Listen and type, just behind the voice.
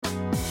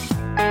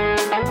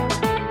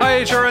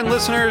HRN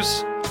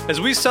listeners.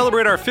 As we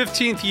celebrate our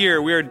 15th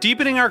year, we are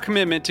deepening our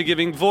commitment to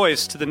giving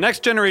voice to the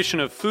next generation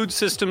of food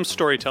systems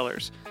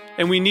storytellers,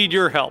 and we need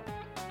your help.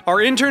 Our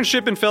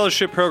internship and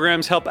fellowship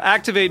programs help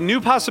activate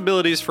new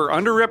possibilities for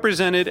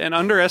underrepresented and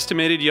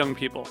underestimated young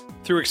people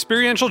through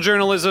experiential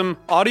journalism,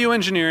 audio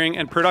engineering,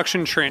 and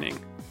production training.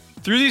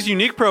 Through these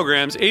unique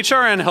programs,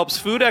 HRN helps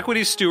food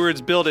equity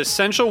stewards build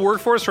essential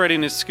workforce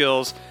readiness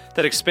skills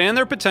that expand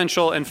their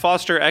potential and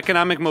foster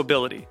economic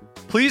mobility.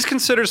 Please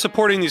consider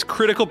supporting these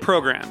critical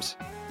programs.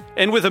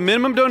 And with a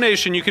minimum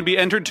donation, you can be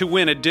entered to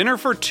win a dinner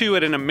for two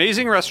at an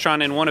amazing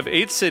restaurant in one of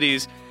 8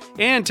 cities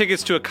and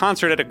tickets to a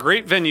concert at a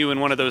great venue in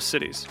one of those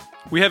cities.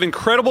 We have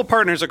incredible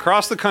partners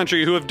across the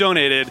country who have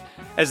donated,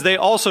 as they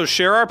also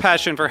share our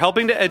passion for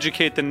helping to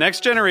educate the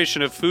next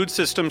generation of food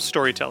systems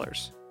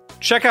storytellers.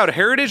 Check out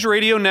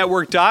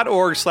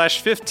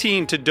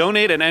heritageradionetwork.org/15 to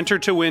donate and enter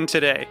to win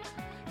today.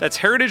 That's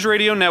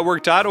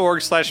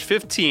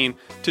heritageradionetwork.org/15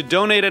 to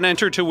donate and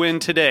enter to win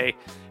today.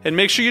 And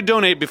make sure you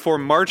donate before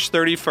March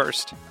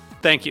 31st.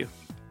 Thank you.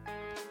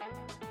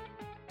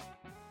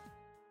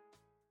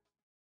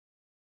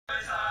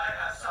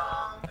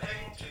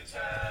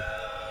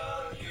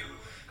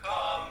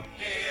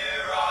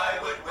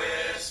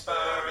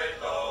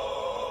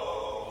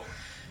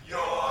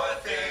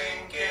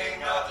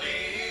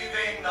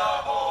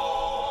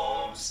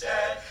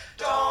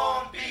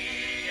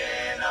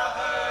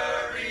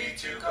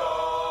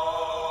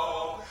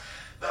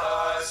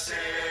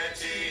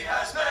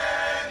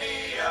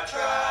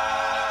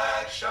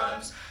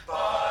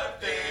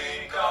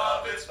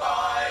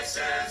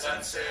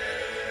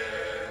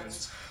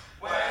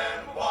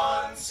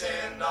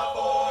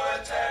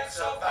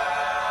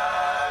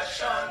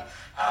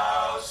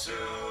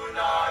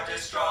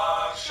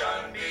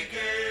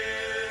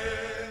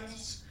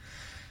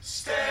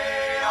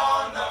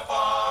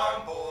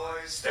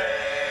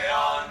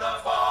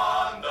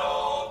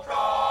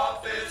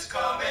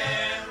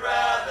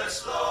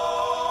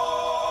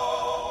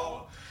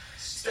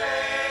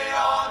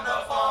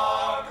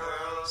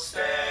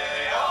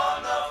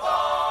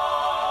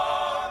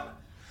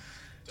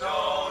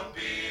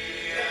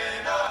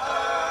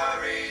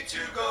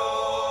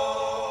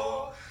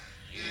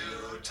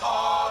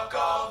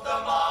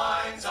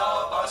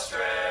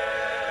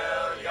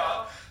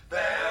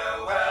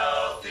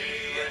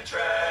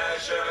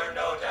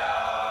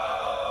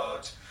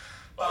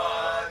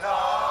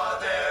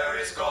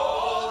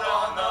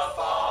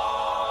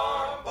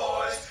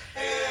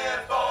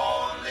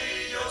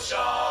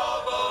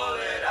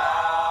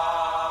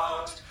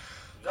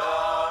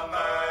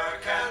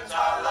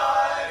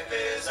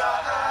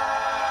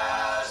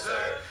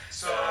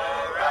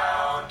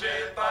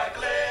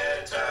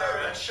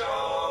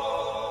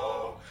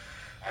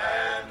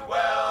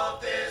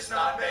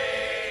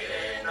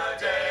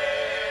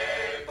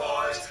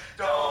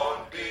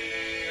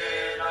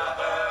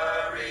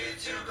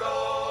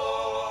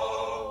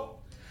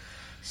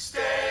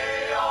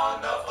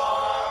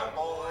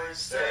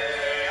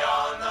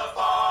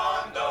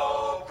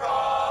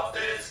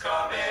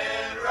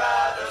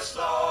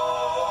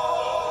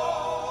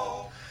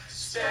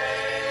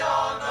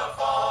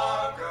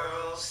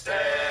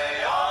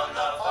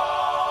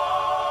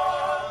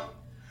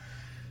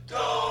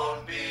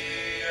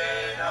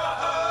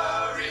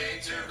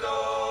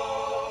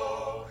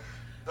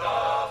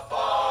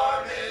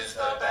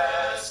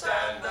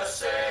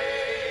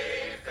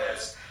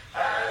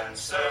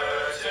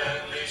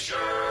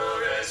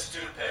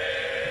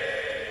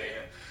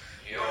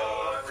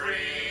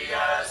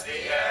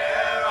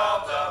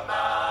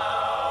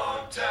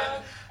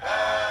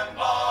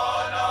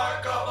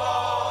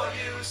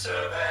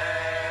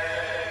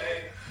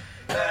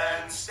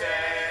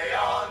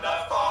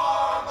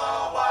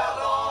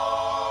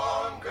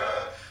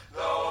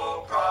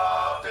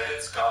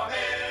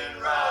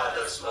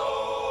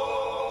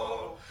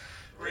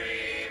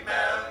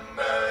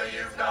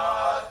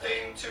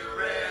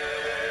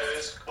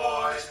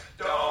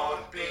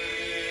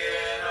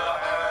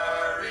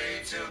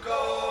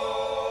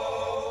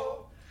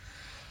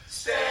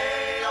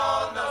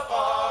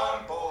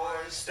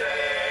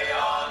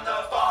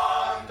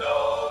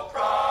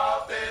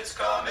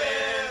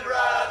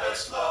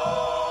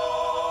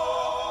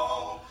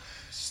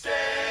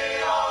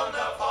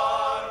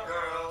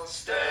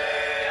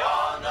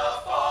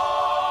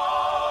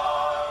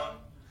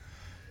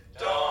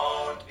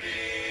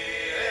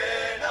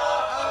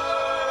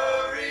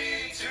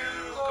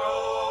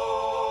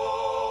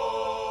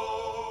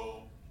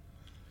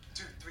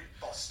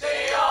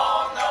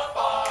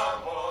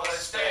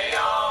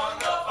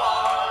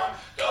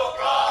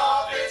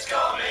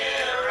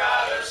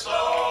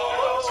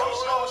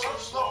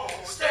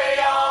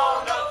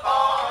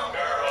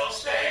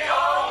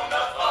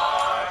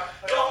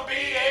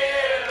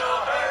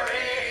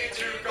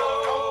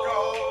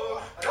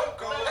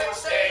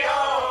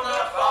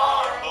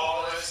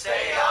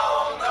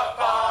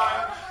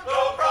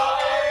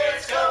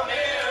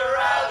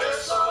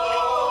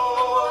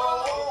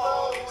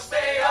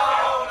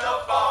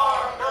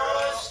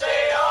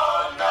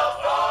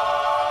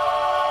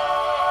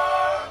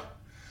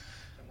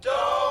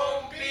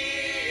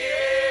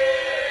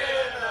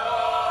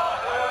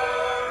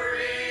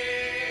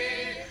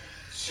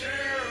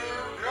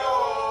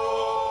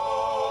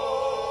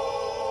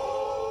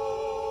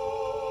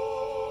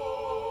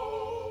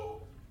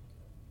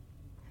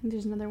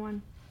 There's another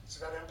one.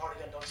 So that part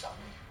again, don't stop.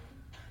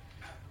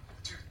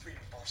 2, 3,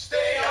 4.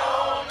 Stay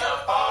on the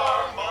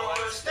farm,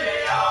 boys,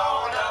 stay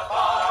on the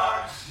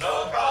farm.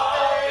 No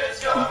crop is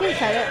coming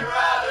in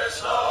rather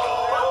slow.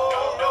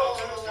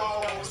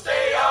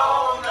 Stay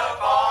on the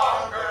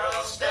farm,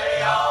 girls,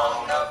 stay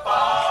on the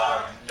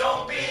farm.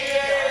 Don't be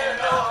in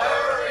a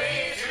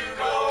hurry to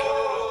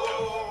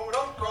go.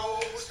 Don't go.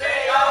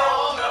 Stay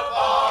on the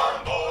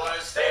farm,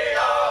 boys, stay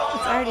on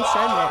It's already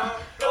started.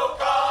 no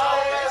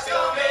crop is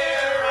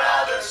coming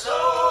rather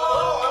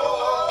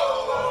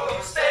slow.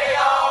 Stay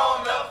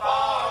on the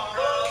farm,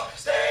 girl,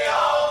 stay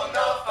on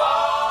the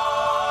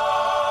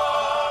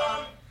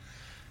farm.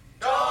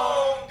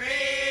 Don't be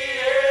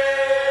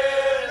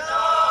in a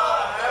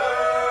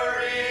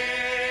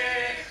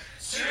hurry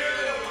to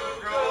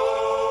go.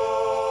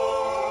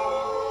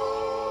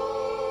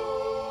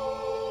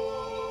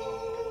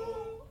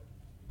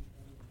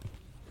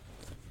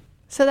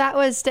 So that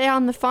was Stay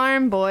on the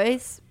Farm,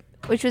 Boys,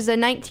 which was a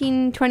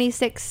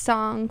 1926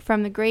 song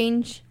from the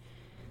Grange.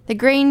 The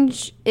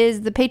Grange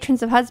is the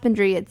patrons of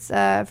husbandry. It's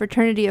a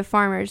fraternity of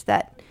farmers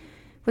that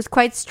was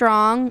quite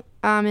strong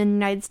in the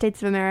United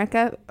States of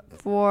America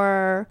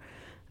for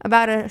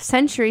about a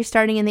century,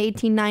 starting in the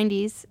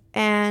 1890s,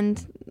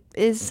 and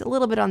is a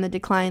little bit on the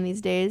decline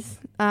these days.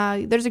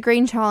 There's a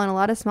Grange Hall in a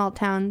lot of small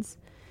towns.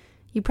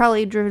 You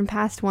probably driven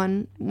past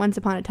one once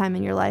upon a time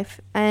in your life.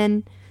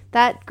 And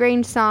that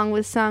Grange song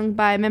was sung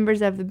by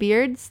members of the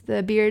Beards.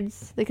 The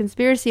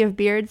Conspiracy of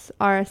Beards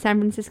are a San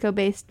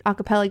Francisco-based a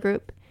cappella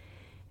group,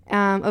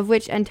 of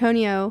which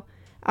Antonio,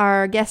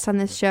 our guest on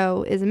this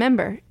show, is a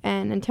member.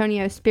 And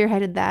Antonio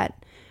spearheaded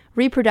that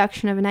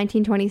reproduction of a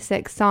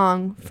 1926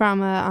 song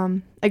from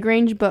a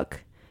Grange book,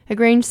 a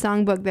Grange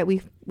songbook that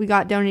we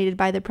got donated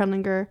by the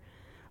Prudlinger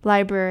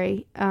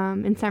Library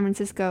in San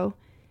Francisco.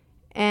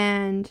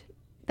 And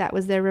that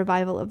was their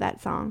revival of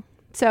that song.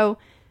 So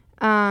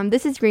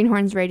this is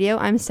Greenhorns Radio.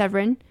 I'm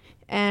Severine,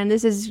 and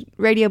this is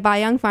radio by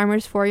young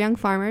farmers for young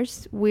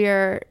farmers.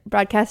 We're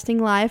broadcasting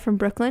live from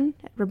Brooklyn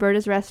at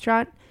Roberta's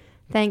Restaurant,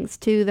 thanks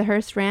to the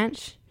Hearst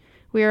Ranch.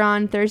 We are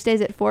on Thursdays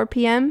at 4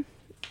 p.m.,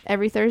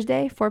 every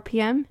Thursday, 4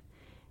 p.m.,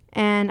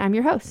 and I'm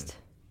your host.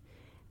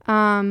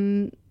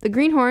 The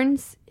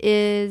Greenhorns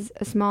is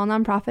a small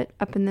nonprofit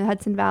up in the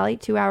Hudson Valley,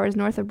 2 hours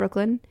north of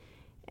Brooklyn,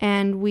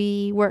 and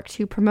we work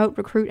to promote,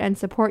 recruit, and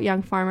support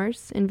young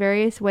farmers in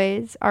various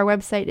ways. Our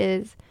website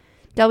is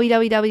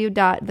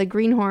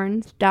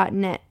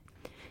www.thegreenhorns.net.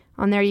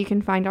 On there you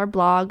can find our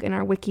blog and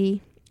our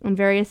wiki and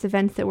various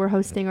events that we're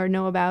hosting or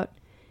know about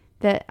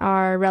that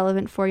are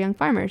relevant for young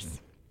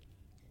farmers.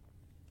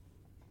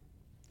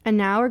 And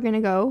now we're going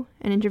to go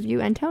and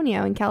interview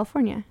Antonio in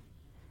California.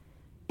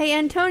 Hey,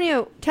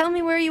 Antonio, tell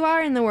me where you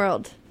are in the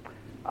world.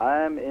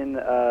 I'm in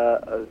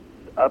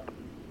up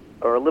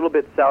or a little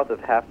bit south of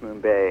Half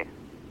Moon Bay.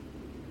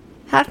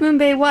 Half Moon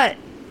Bay what?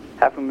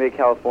 Half Moon Bay,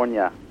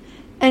 California.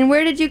 And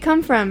where did you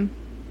come from?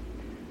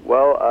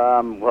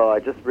 Well, I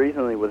just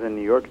recently was in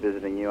New York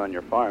visiting you on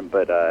your farm,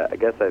 but I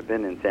guess I've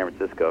been in San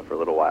Francisco for a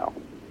little while.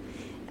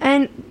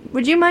 And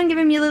would you mind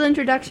giving me a little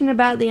introduction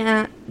about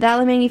the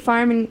Alemany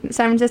Farm in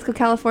San Francisco,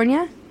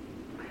 California?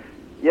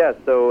 Yeah,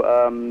 so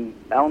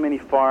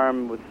Alemany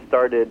Farm was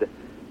started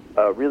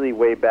really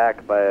way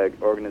back by an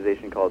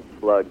organization called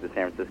SLUG, the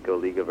San Francisco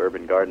League of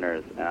Urban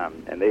Gardeners,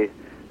 and they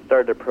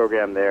started a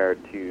program there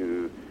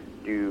to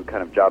do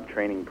kind of job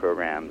training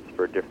programs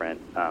for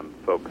different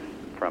folks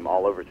from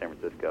all over San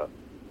Francisco.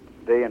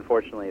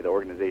 Unfortunately, the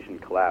organization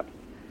collapsed,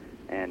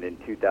 and in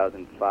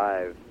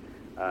 2005,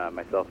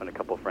 myself and a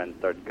couple friends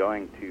started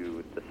going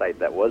to the site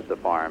that was the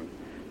farm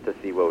to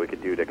see what we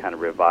could do to kind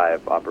of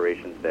revive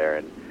operations there.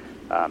 And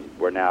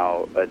we're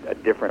now a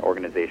different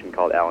organization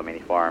called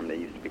Alemany Farm that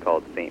used to be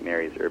called St.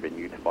 Mary's Urban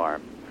Youth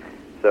Farm.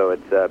 So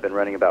it's been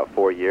running about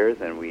 4 years,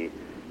 and we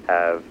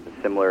have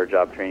similar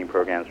job training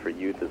programs for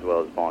youth as well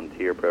as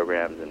volunteer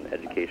programs and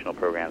educational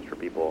programs for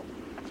people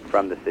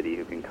from the city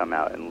who can come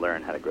out and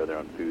learn how to grow their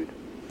own food.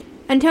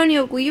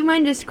 Antonio, will you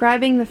mind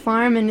describing the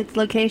farm and its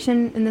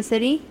location in the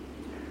city?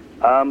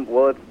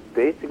 Well, it's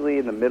basically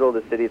in the middle of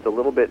the city. It's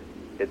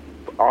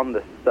on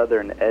the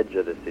southern edge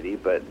of the city,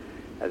 but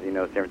as you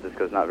know, San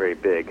Francisco is not very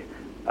big,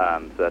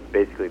 so that's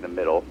basically the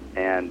middle.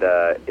 And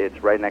it's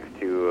right next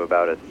to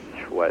about a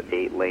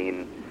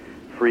 8-lane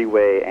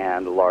freeway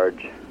and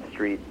large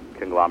street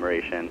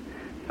conglomeration.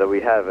 So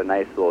we have a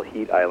nice little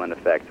heat island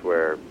effect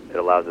where it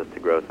allows us to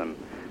grow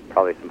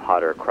probably some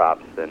hotter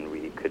crops than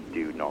we could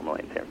do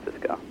normally in San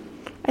Francisco.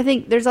 I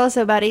think there's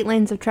also about 8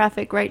 lanes of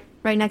traffic right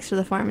next to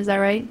the farm. Is that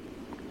right?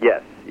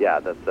 Yes, yeah.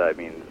 That's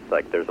it's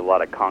like there's a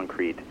lot of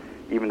concrete,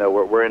 even though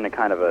we're in a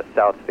kind of a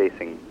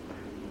south-facing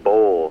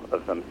bowl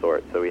of some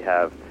sort. So we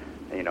have,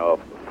 a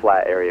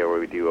flat area where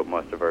we do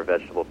most of our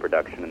vegetable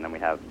production, and then we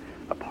have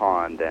a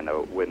pond and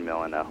a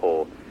windmill and a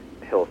whole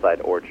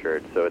hillside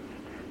orchard. So it's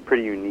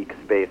pretty unique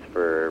space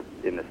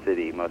in the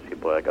city. Most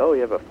people are like, "Oh,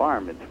 you have a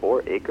farm? It's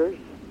 4 acres."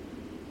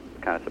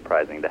 It's kind of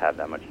surprising to have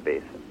that much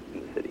space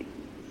in the city.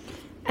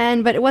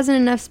 But it wasn't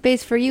enough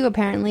space for you,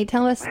 apparently.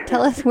 Tell us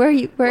where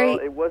you. Well,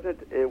 it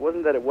wasn't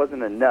that it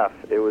wasn't enough.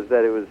 It was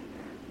that it was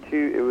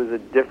it was a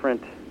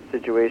different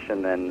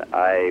situation than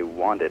I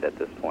wanted at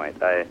this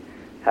point.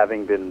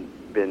 Having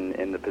been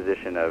in the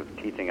position of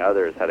teaching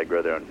others how to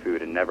grow their own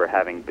food and never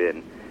having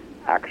been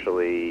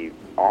actually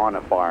on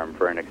a farm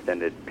for an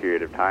extended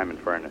period of time and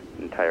for an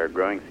entire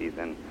growing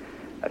season,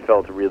 I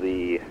felt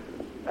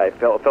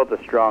a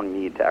strong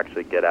need to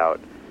actually get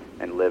out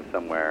and live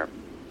somewhere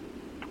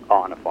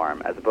on a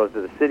farm, as opposed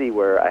to the city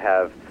where I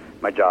have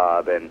my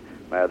job and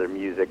my other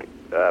music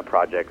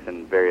projects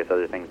and various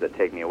other things that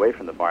take me away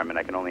from the farm, and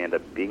I can only end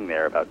up being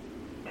there about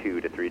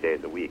 2 to 3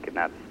 days a week, and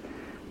that's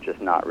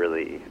just not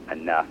really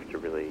enough to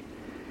really,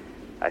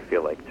 I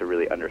feel like, to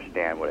really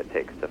understand what it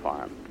takes to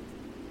farm.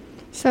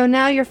 So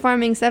now you're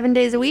farming 7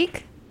 days a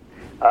week?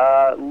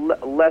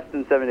 Less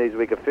than 7 days a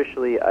week.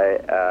 Officially,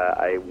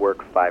 I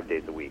work 5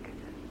 days a week.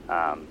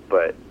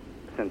 But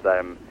since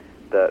I'm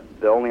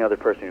the only other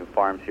person who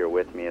farms here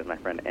with me is my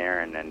friend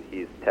Aaron, and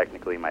he's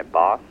technically my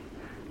boss,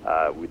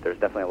 there's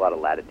definitely a lot of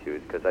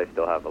latitude because I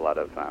still have a lot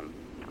of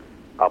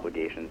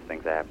obligations,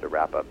 things I have to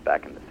wrap up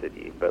back in the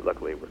city. But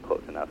luckily, we're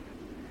close enough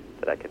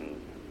that I can,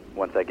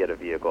 once I get a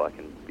vehicle, I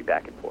can be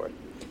back and forth.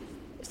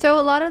 So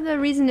a lot of the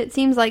reason it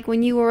seems like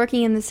when you were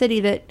working in the city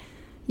that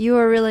you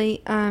were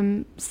really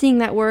seeing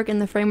that work in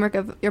the framework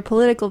of your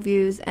political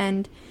views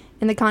and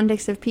in the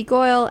context of peak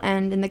oil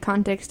and in the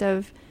context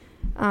of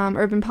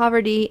urban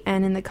poverty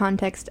and in the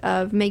context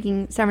of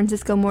making San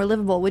Francisco more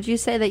livable. Would you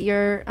say that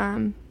your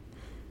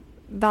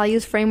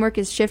values framework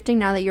is shifting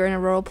now that you're in a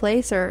rural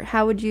place, or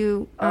how would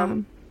you...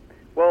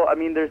 Well, I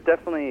mean, there's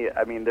definitely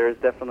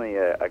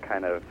a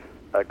kind of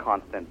a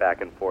constant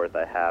back and forth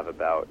I have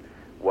about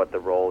what the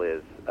role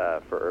is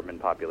for urban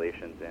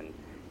populations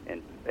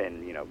in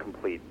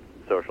complete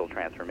social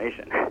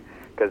transformation.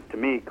 Because to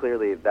me,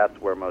 clearly, that's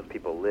where most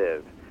people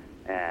live,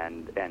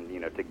 and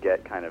to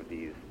get kind of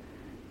these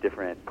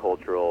different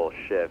cultural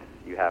shifts,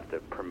 you have to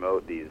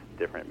promote these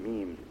different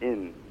memes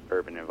in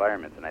urban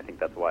environments, and I think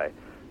that's why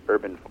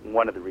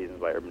one of the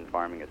reasons why urban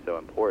farming is so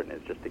important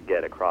is just to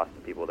get across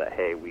to people that,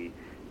 hey, we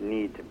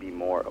need to be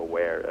more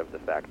aware of the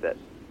fact that,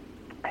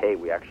 hey,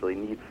 we actually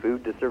need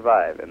food to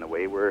survive, and the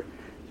way we're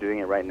doing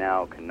it right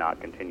now cannot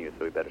continue,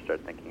 so we better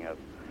start thinking of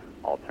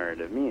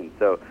alternative means.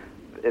 So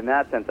in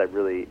that sense, I'm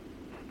really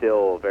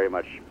still very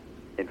much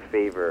in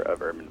favor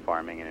of urban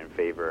farming and in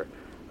favor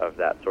of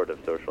that sort of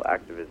social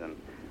activism.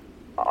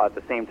 At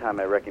the same time,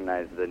 I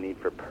recognize the need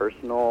for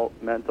personal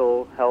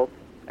mental health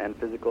and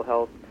physical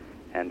health,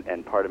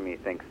 and part of me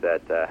thinks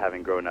that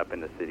having grown up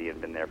in the city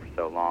and been there for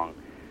so long,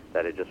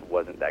 that it just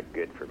wasn't that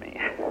good for me.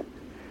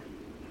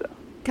 So.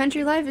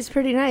 Country life is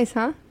pretty nice,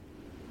 huh?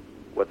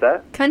 What's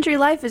that? Country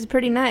life is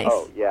pretty nice.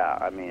 Oh, yeah.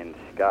 I mean,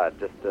 God,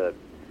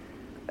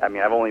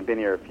 I've only been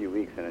here a few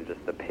weeks, and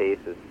the pace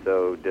is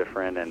so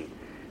different, and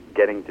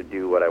getting to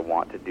do what I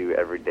want to do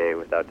every day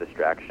without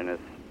distraction is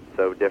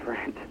so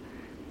different.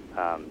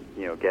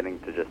 Getting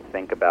to just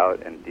think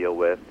about and deal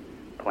with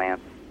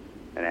plants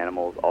and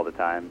animals all the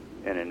time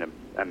in an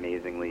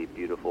amazingly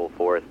beautiful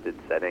forested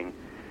setting.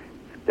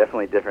 It's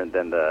definitely different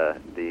than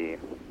the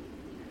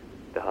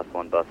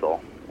hustle and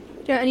bustle.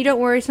 Yeah, and you don't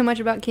worry so much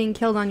about getting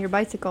killed on your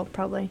bicycle,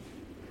 probably.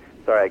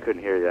 Sorry, I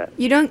couldn't hear you that.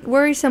 You don't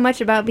worry so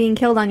much about being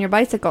killed on your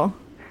bicycle.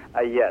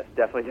 Yes,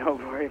 definitely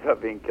don't worry about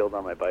being killed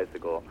on my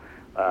bicycle.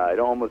 I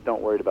almost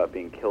don't worry about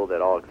being killed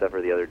at all, except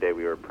for the other day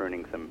we were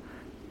pruning some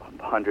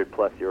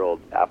 100-plus-year-old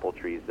apple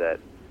trees that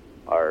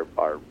are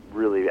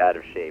really out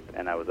of shape,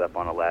 and I was up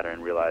on a ladder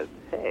and realized,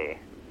 hey,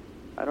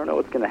 I don't know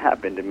what's going to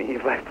happen to me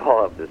if I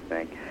fall off this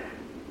thing.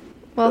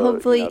 Well, so,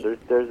 hopefully...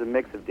 there's a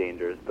mix of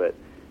dangers, but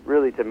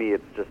really to me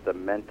it's just the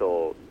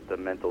mental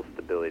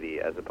stability,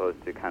 as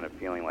opposed to kind of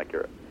feeling like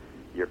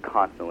you're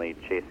constantly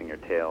chasing your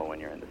tail when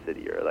you're in the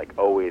city. You're like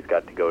always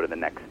got to go to the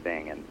next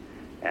thing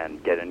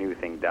and get a new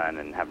thing done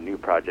and have a new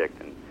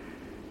project, and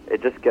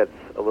it just gets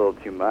a little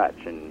too much.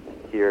 And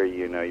here,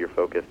 you're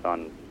focused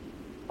on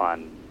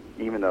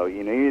even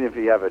if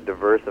you have a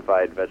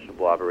diversified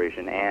vegetable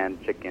operation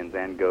and chickens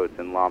and goats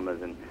and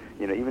llamas, and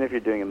even if you're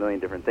doing a million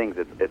different things,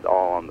 it's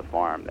all on the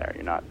farm there.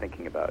 You're not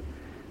thinking about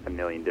a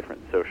million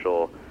different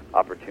social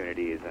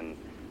opportunities and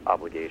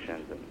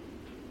obligations and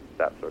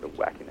that sort of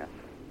wackiness.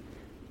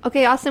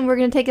 Okay, Austin, we're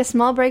going to take a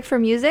small break for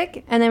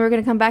music, and then we're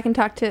going to come back and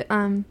talk to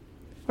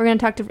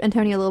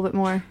Antonio a little bit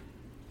more.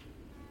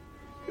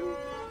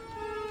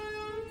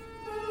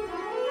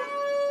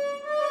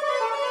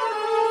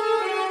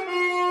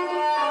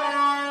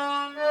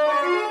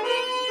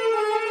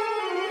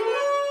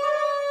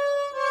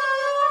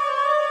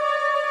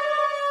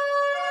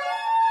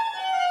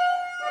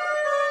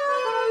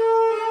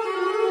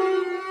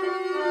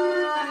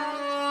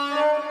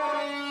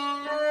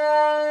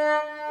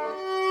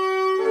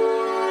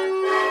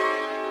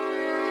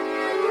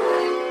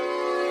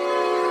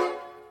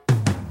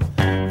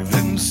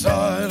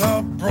 Inside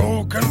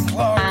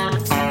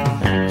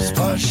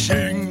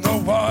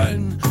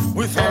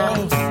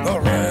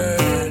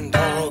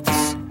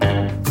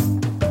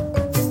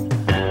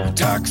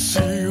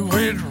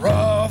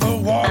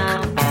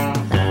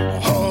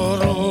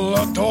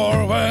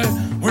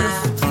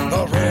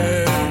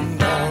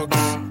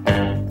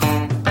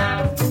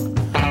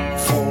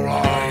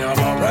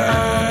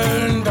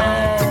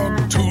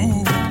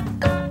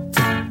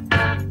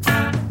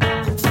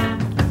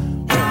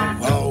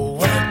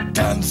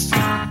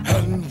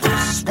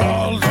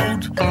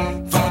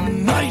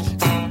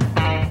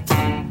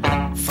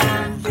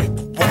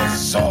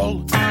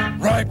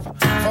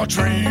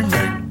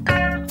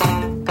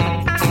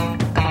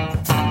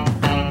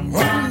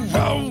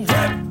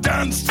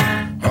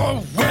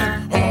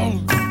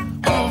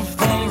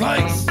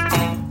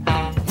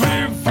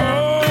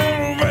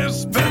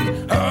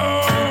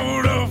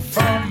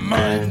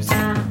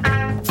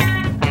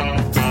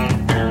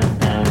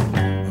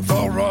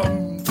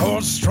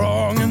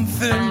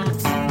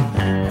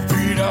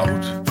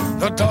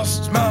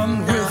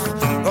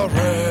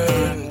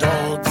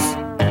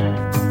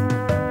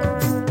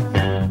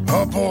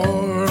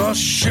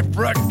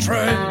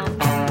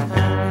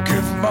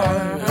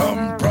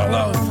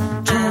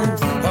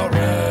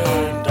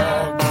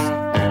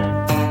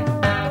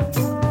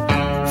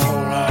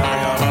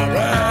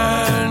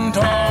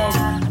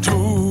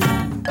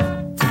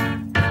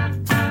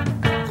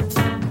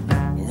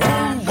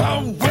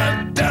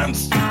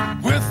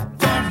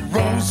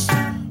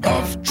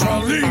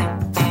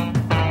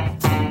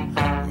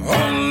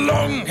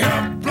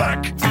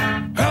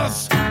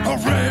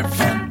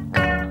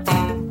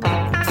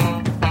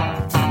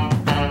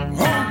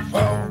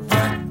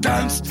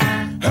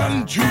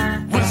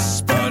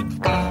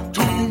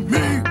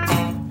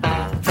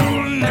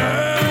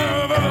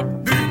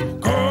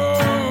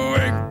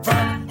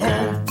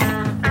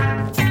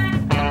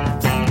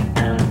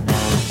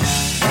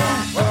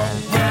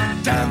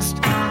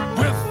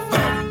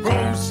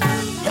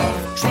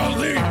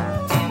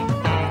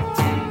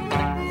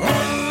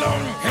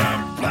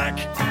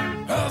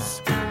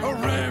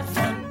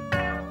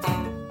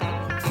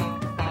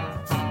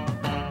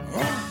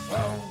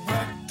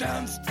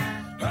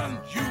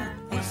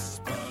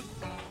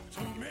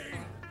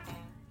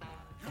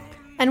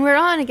And we're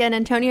on again.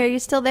 Antonio, are you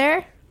still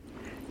there?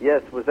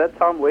 Yes, was that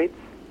Tom Waits?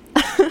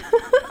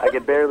 I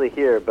could barely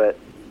hear, but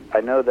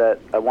I know that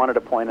I wanted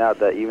to point out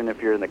that even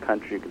if you're in the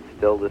country, you can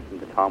still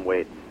listen to Tom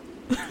Waits.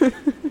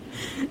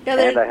 Yeah,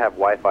 and I have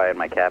Wi-Fi in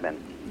my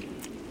cabin.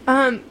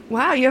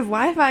 Wow, you have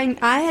Wi-Fi.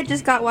 I had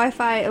just got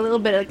Wi-Fi a little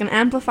bit, like an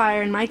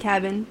amplifier in my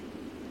cabin.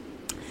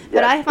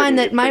 But Yeah, I find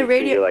that my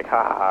radio... You're like,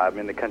 ha, I'm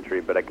in the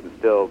country, but I can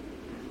still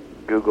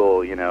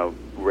Google,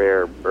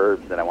 rare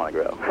herbs that I want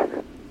to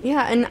grow.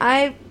 Yeah, and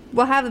I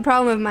will have the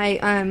problem of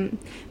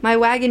my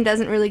wagon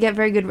doesn't really get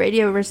very good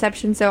radio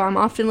reception, so I'm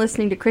often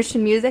listening to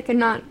Christian music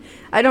and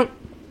I don't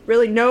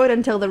really know it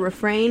until the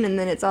refrain, and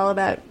then it's all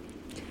about,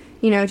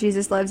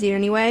 Jesus loves you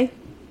anyway.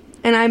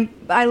 And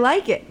I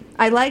like it.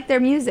 I like their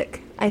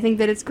music. I think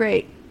that it's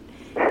great.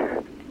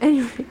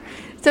 Anyway,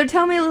 so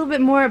tell me a little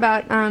bit more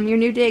about your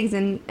new digs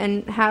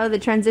and how the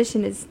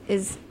transition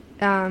is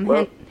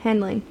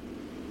handling.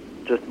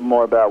 Just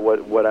more about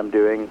what I'm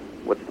doing.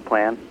 What's the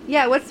plan?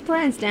 Yeah, what's the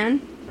plan,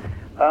 Stan?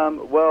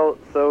 Well,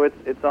 so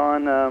it's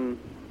on.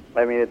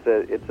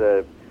 It's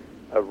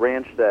a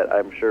ranch that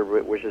I'm sure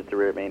wishes to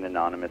remain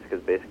anonymous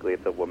because basically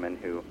it's a woman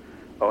who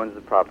owns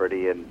the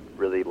property and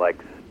really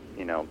likes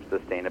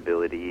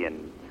sustainability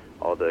and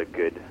all the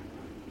good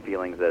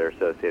feelings that are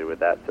associated with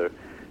that. So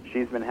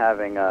she's been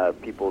having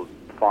people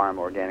farm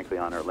organically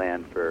on her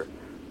land for,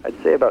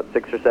 I'd say, about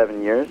 6 or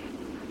 7 years.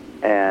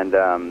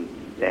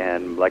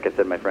 And like I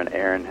said, my friend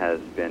Aaron has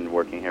been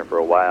working here for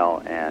a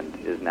while and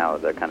is now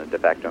the kind of de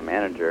facto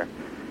manager.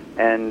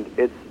 And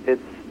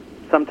it's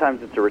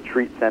sometimes it's a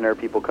retreat center.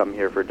 People come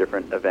here for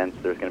different events.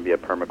 There's going to be a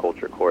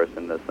permaculture course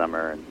in the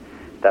summer and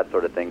that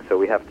sort of thing. So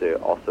we have to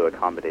also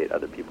accommodate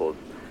other people's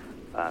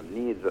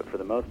needs. But for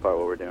the most part,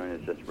 what we're doing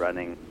is just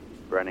running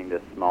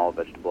this small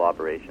vegetable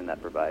operation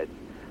that provides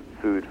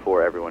food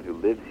for everyone who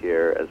lives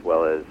here, as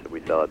well as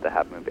we sell at the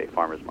Half Moon Bay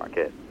Farmers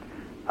Market.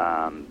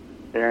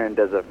 Aaron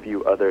does a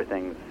few other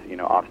things,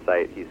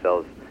 off-site. He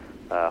sells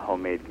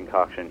homemade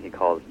concoction he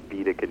calls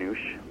Beta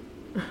Ganoush,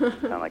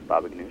 kind of like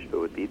Baba Ganoush,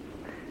 but with beets.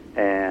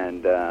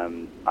 And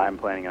I'm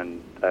planning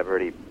on, I've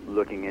already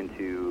looking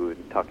into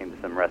talking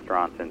to some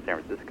restaurants in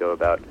San Francisco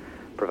about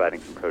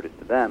providing some produce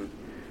to them.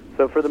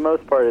 So for the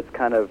most part, it's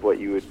kind of what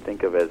you would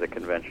think of as a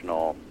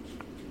conventional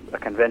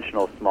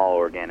small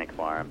organic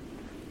farm,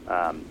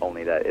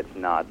 only that it's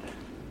not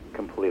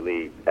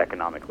completely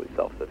economically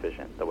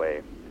self-sufficient the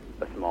way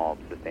a small,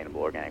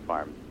 sustainable organic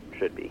farm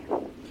should be.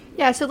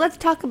 Yeah, so let's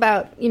talk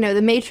about,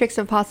 the matrix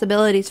of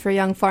possibilities for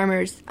young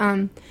farmers.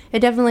 It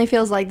definitely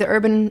feels like the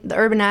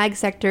urban ag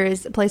sector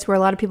is a place where a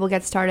lot of people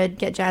get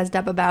jazzed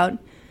up about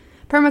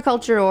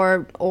permaculture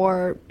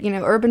or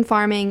urban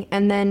farming,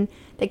 and then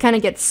they kind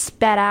of get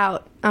spat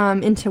out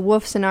into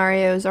WWOOF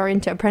scenarios or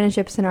into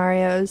apprenticeship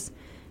scenarios.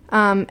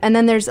 And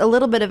then there's a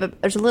little bit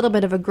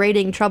of a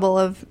grading trouble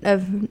of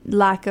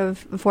lack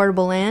of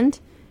affordable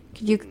land.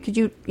 Could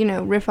you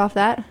riff off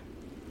that?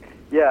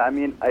 Yeah,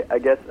 I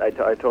guess I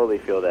totally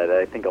feel that.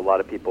 I think a lot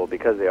of people,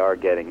 because they are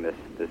getting this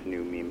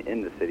new meme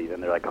in the city,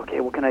 then they're like, okay,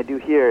 what can I do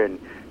here? And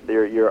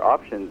your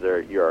options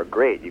are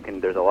great.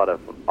 There's a lot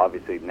of,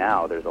 obviously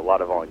now, there's a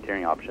lot of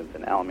volunteering options,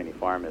 and Alemany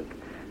Farm is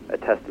a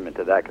testament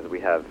to that because we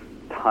have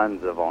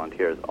tons of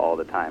volunteers all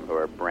the time who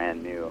are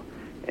brand new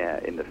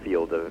in the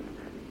field of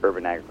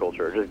urban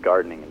agriculture or just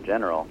gardening in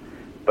general.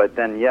 But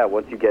then,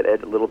 once you get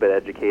a little bit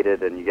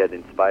educated and you get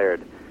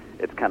inspired,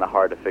 it's kind of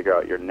hard to figure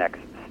out your next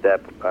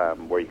step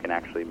where you can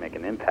actually make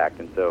an impact.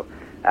 And so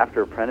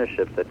after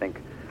apprenticeships, I think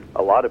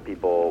a lot of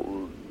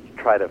people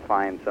try to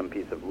find some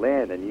piece of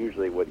land, and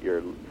usually what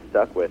you're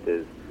stuck with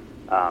is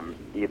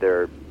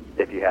either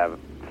if you have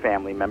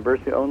family members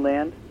who own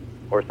land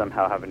or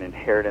somehow have an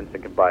inheritance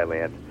and can buy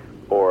land,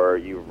 or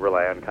you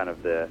rely on kind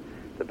of the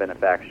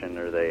benefaction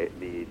or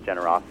the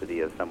generosity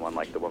of someone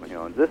like the woman who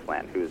owns this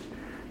land, who's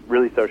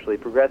really socially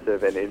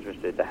progressive and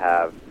interested to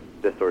have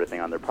this sort of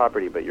thing on their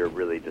property, but you're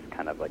really just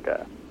kind of like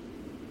a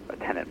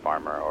tenant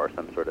farmer or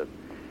some sort of,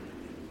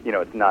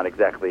 it's not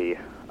exactly, it's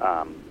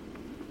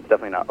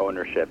definitely not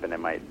ownership, and it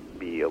might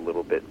be a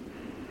little bit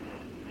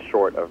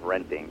short of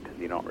renting because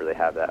you don't really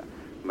have that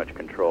much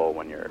control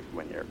when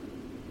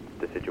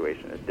the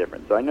situation is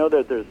different. So I know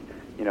that there's,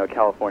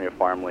 California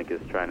Farm Link is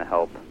trying to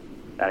help,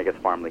 and I guess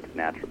Farm Link is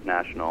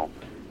national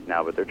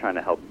now, but they're trying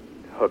to help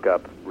hook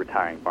up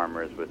retiring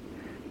farmers with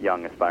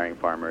young aspiring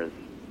farmers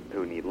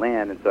who need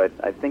land. And so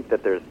I think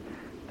that there's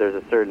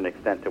a certain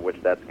extent to which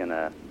that's going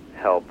to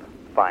help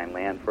find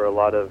land for a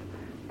lot of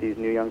these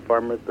new young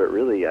farmers. But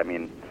really, I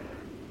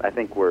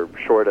think we're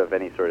short of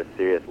any sort of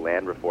serious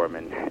land reform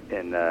in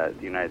the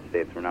United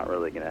States. We're not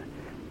really going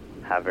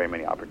to have very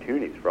many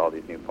opportunities for all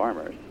these new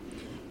farmers.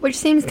 Which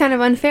seems kind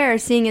of unfair,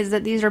 seeing as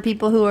that these are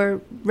people who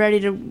are ready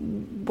to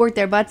work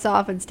their butts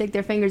off and stick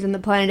their fingers in the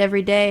planet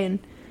every day and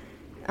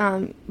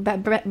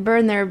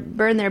burn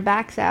their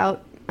backs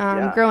out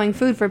growing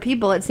food for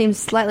people. It seems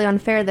slightly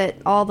unfair that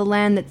all the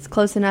land that's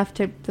close enough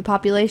to the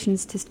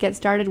populations to get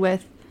started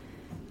with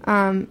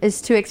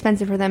is too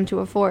expensive for them to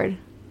afford.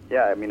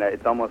 Yeah,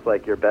 it's almost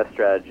like your best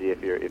strategy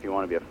if you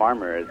want to be a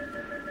farmer is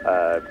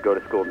go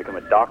to school and become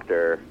a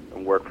doctor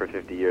and work for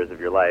 50 years of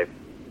your life,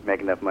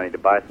 make enough money to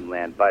buy some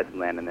land,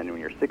 and then when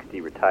you're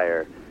 60,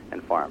 retire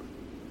and farm.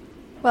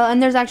 Well,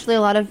 and there's actually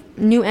a lot of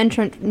new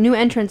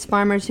entrance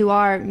farmers who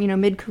are,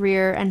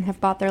 mid-career and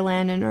have bought their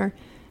land and are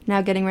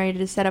now getting ready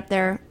to set up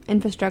their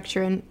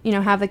infrastructure and,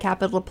 have the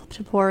capital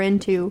to pour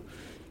into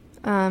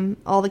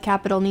all the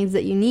capital needs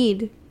that you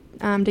need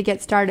to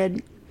get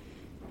started.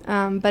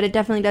 But it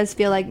definitely does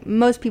feel like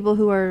most people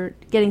who are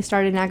getting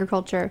started in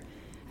agriculture,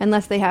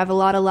 unless they have a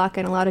lot of luck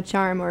and a lot of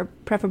charm, or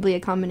preferably a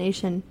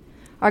combination,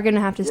 are going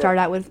to have to start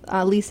out with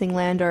leasing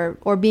land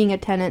or being a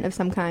tenant of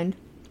some kind.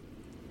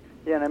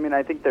 Yeah, and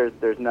I think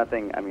there's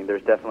nothing,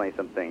 there's definitely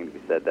something to be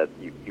said that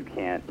you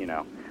can't,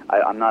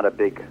 I'm not a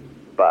big,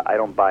 but I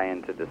don't buy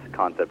into this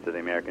concept of the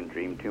American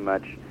dream too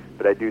much,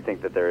 but I do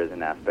think that there is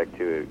an aspect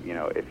to,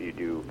 if you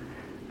do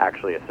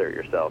actually assert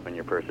yourself and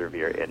you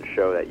persevere and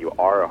show that you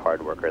are a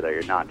hard worker, that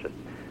you're not just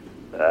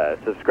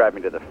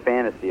subscribing to the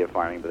fantasy of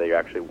farming, but that you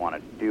actually want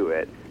to do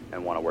it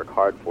and want to work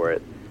hard for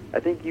it. I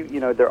think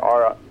there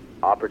are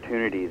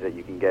opportunities that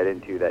you can get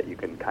into that you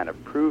can kind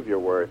of prove your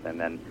worth, and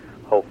then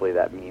hopefully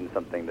that means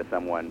something to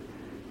someone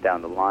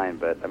down the line.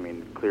 But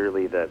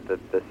clearly the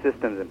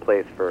systems in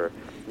place for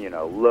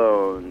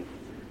loans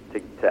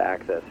to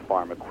access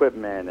farm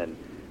equipment and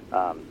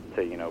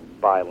to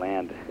buy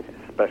land,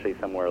 especially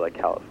somewhere like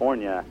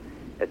California,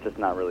 it's just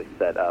not really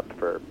set up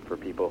for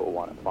people who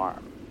want to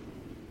farm.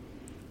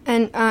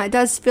 And it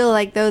does feel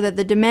like, though, that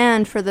the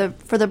demand for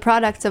the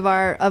products of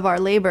our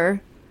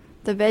labor,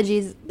 the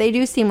veggies, they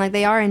do seem like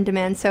they are in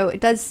demand. So it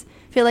does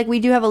feel like we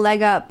do have a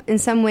leg up in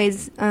some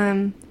ways,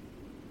 up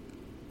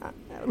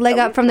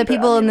from the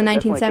people in the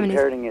 1970s.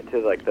 Comparing it to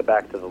like the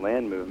Back to the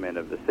Land movement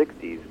of the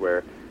 60s,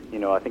 where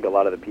I think a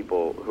lot of the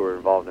people who were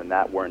involved in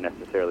that weren't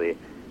necessarily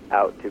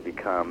out to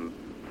become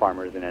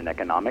farmers in an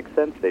economic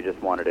sense. They just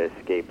wanted to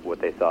escape what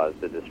they saw as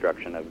the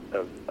destruction of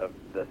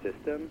the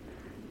system.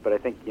 But I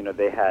think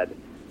they had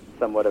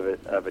somewhat of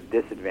a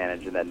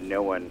disadvantage in that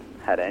no one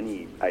had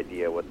any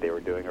idea what they were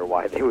doing or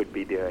why they would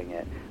be doing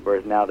it.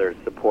 Whereas now there's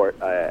support,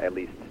 at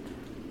least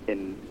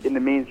in the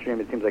mainstream,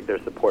 it seems like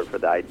there's support for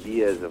the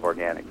ideas of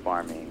organic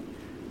farming,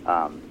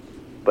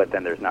 but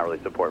then there's not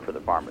really support for the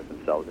farmers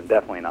themselves, and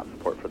definitely not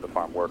support for the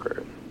farm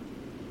workers.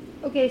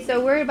 Okay, so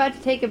we're about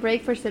to take a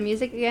break for some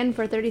music again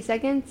for 30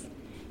 seconds,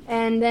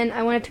 and then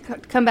I wanted to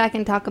come back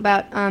and talk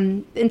about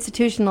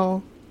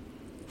institutional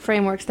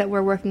frameworks that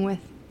we're working with.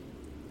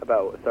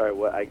 Sorry,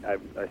 what? I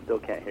still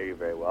can't hear you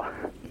very well.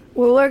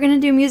 Well, we're going to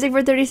do music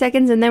for 30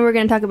 seconds, and then we're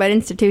going to talk about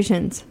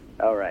institutions.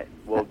 All right.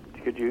 Well,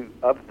 could you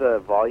up the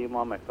volume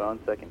on my phone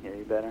so I can hear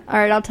you better? All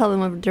right, I'll tell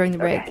them during the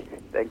break. Okay.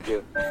 Thank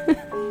you.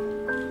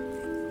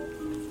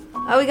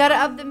 Oh, we got to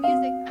up the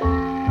music.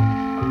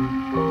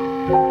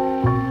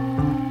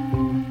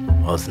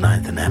 Well, it's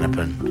 9th and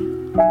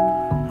Hennepin.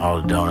 All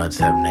the donuts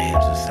have names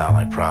that sound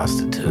like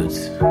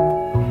prostitutes.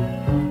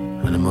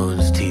 And the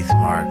moon's teeth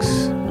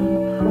marks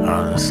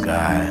are in the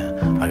sky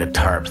like a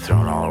tarp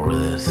thrown all over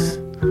this.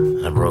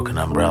 And the broken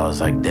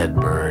umbrellas like dead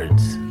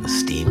birds. The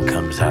steam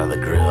comes out of the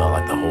grill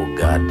like the whole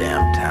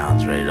goddamn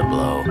town's ready to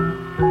blow.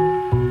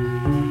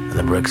 And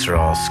the bricks are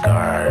all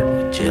scarred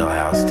with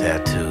jailhouse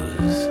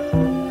tattoos.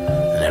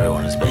 And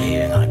everyone is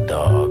behaving like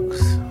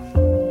dogs.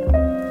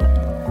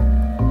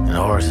 And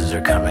the horses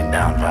are coming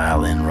down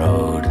Violin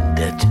Road, and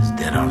Ditch is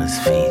dead on his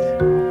feet.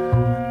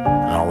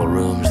 And all the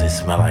rooms, they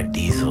smell like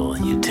diesel,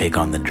 and you take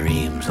on the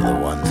dreams of the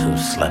ones who've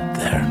slept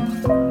there.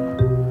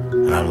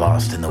 And I'm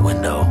lost in the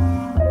window,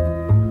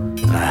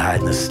 and I hide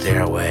in the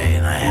stairway,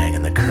 and I hang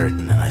in the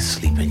curtain, and I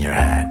sleep in your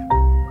hat.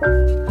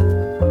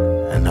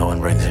 And no one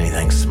brings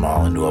anything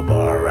small into a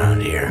bar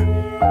around here.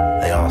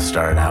 They all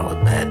start out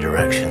with bad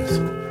directions.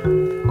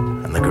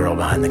 And the girl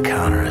behind the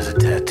counter has a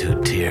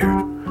tattooed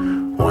tear.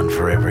 One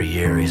for every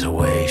year he's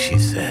away, she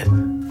said.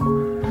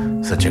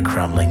 Such a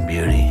crumbling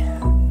beauty.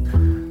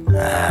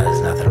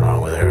 There's nothing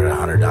wrong with her.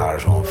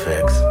 $100 won't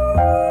fix.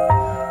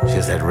 She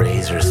has that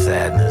razor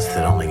sadness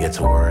that only gets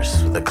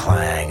worse with the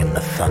clang and the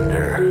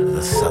thunder of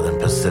the Southern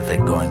Pacific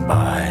going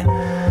by.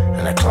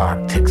 And the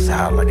clock ticks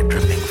out like a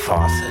dripping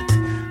faucet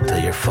till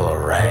you're full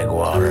of rag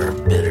water,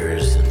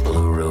 bitters, and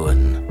blue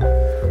ruin.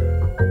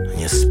 And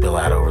you spill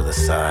out over the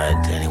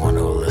side to anyone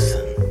who will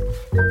listen.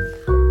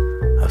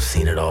 I've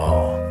seen it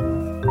all.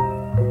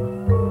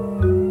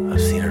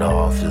 I've seen it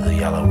all through the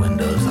yellow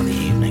windows on the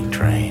evening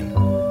train.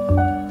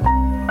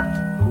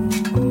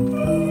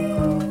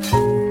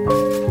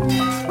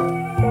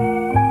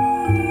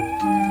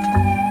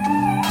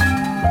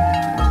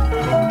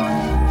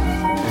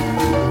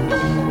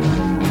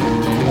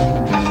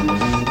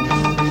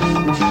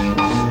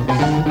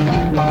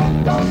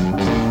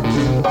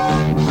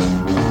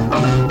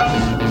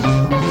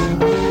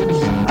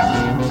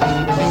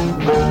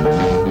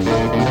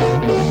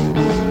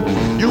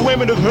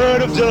 Have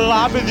heard of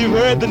jalopies, you've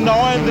heard the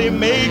noise they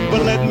make,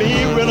 but let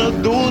me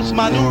introduce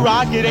my new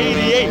Rocket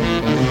 88.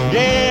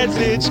 Yes,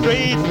 it's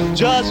straight,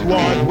 just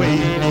one way.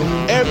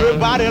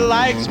 Everybody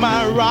likes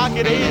my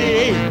Rocket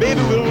 88.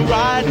 Baby, we'll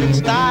ride in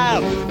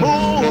style,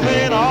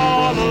 moving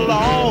all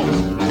along.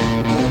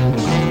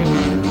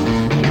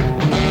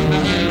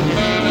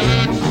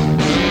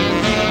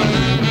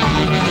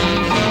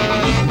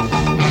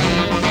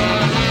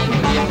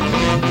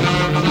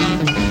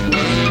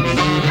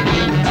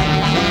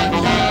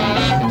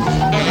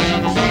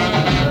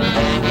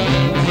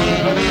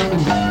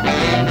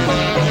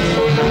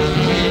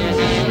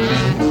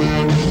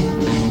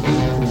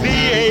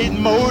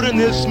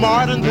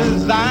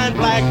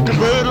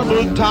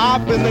 convertible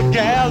top and the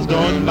gals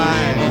don't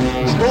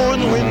mind.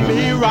 Sporting with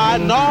me,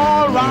 riding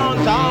all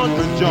around town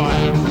for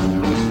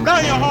joy. Blow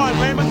your horn,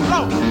 Raymond,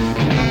 blow.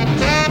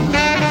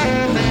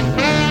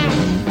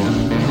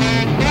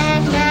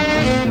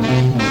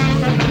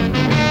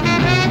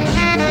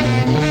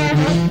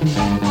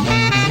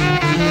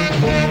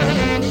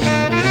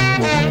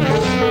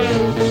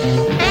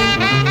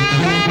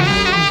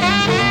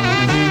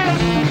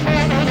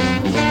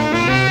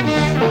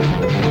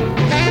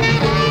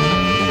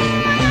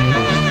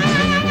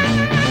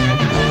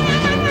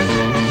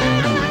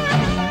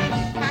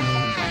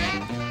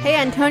 Hey,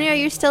 Antonio, are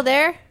you still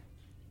there?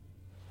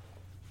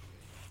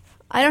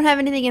 I don't have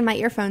anything in my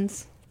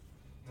earphones.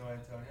 No,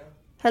 Antonio?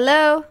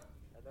 Hello?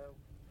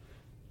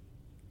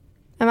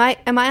 Hello?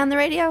 Am I on the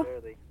radio?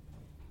 Barely.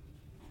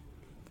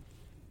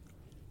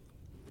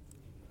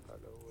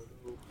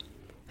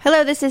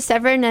 Hello, this is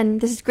Severine, and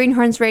this is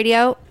Greenhorns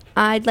Radio.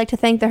 I'd like to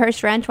thank the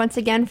Hearst Ranch once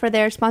again for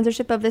their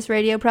sponsorship of this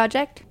radio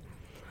project.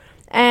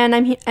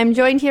 And I'm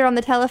joined here on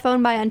the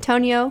telephone by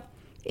Antonio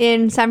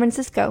in San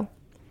Francisco.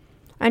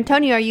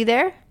 Antonio, are you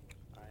there?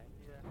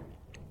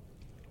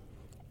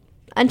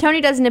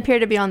 Antonio doesn't appear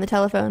to be on the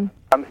telephone.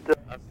 I'm still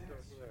here.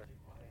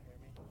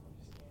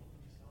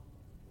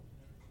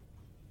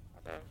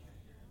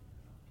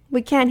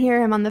 We can't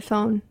hear him on the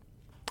phone.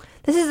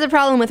 This is the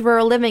problem with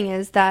rural living,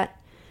 is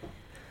that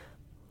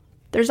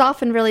there's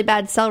often really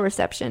bad cell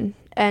reception.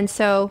 And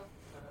so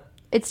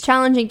it's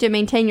challenging to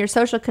maintain your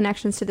social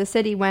connections to the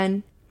city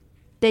when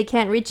they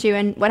can't reach you.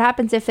 And what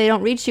happens if they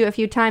don't reach you a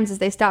few times is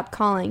they stop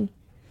calling.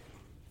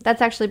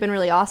 That's actually been a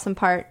really awesome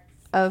part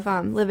of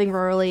living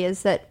rurally,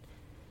 is that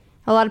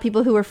a lot of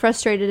people who were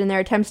frustrated in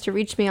their attempts to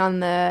reach me on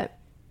the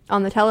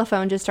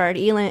telephone just started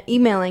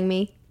emailing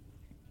me.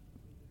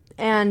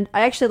 And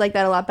I actually like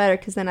that a lot better,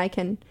 because then I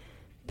can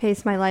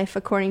pace my life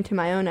according to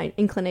my own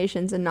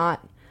inclinations and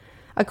not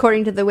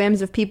according to the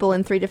whims of people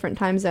in 3 different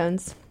time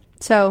zones.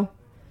 So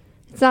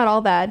it's not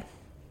all bad.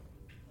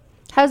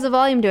 How's the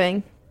volume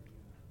doing?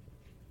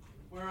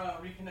 We're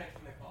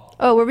reconnecting the call.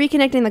 Oh, we're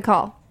reconnecting the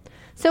call.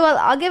 So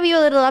I'll give you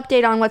a little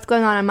update on what's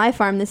going on my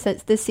farm this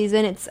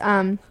season. It's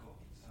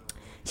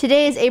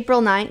today is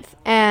April 9th,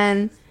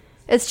 and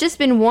it's just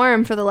been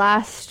warm for the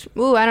last,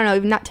 I don't know,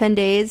 not 10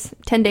 days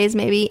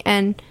maybe,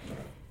 and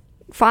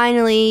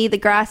finally the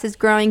grass is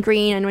growing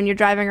green, and when you're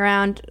driving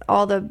around,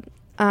 all the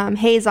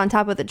haze on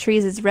top of the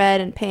trees is red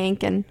and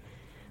pink, and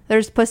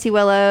there's pussy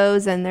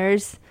willows, and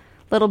there's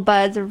little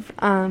buds of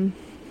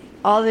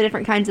all the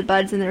different kinds of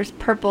buds, and there's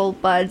purple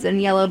buds and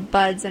yellow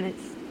buds, and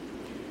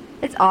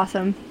it's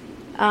awesome.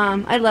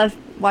 I love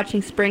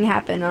watching spring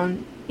happen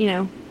on,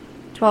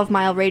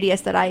 12-mile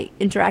radius that I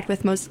interact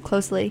with most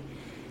closely.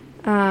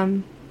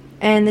 And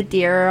the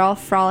deer are all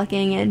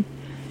frolicking, and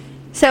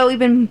so we've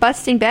been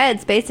busting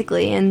beds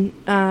basically,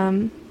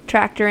 and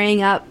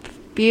tractoring up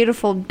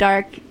beautiful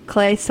dark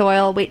clay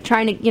soil,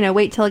 trying to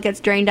wait till it gets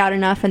drained out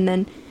enough, and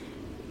then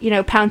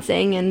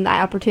pouncing and the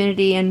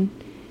opportunity, and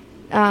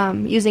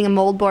using a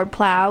moldboard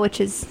plow, which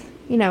is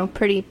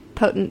pretty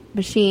potent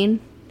machine,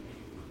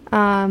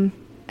 and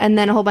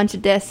then a whole bunch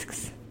of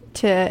discs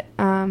to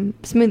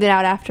smooth it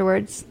out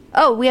afterwards.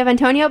 Oh, we have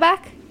Antonio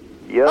back?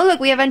 Yep. Oh, look,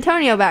 we have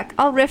Antonio back.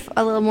 I'll riff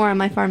a little more on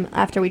my farm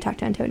after we talk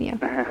to Antonio.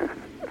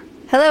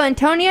 Hello,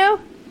 Antonio?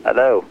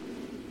 Hello.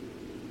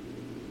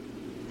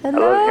 Hello?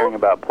 I love hearing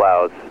about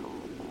plows.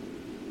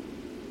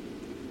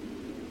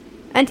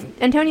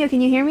 Antonio,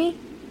 can you hear me?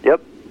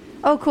 Yep.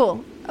 Oh,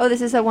 cool. Oh, this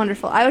is so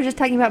wonderful. I was just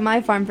talking about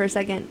my farm for a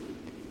second.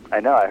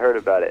 I know, I heard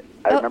about it.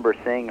 I remember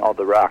seeing all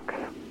the rocks.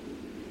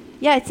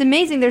 Yeah, it's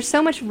amazing. There's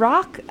so much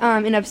rock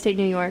in upstate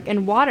New York,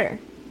 and water.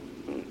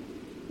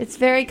 It's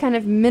very kind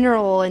of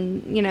mineral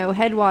and,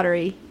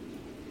 headwatery.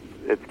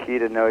 It's key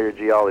to know your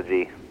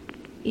geology.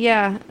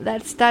 Yeah,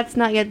 that's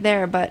not yet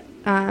there, but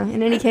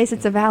in any case,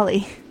 it's a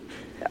valley.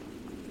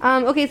 Yeah.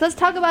 Okay, so let's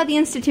talk about the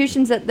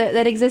institutions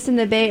that exist in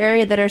the Bay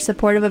Area that are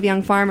supportive of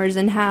young farmers,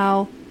 and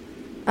how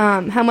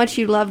much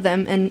you love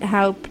them, and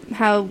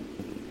how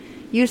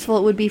useful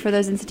it would be for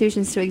those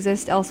institutions to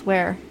exist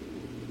elsewhere.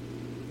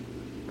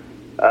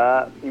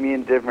 You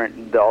mean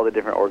all the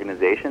different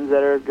organizations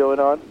that are going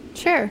on?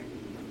 Sure.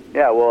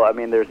 Yeah, well,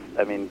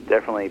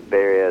 definitely Bay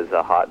Area is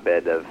a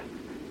hotbed of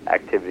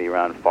activity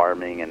around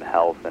farming and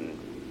health, and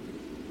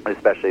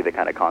especially the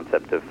kind of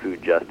concept of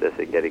food justice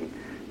and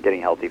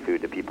getting healthy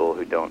food to people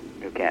who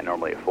can't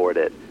normally afford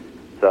it.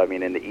 So,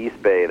 in the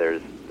East Bay,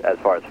 as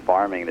far as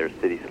farming, there's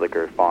City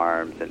Slicker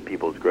Farms and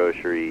People's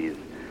Groceries,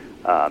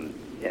 and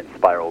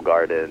Spiral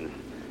Gardens,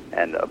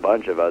 and a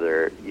bunch of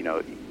other,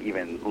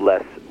 even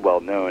less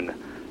well-known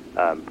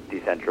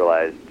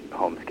decentralized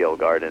home-scale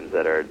gardens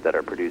that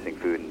are producing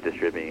food and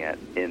distributing it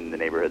in the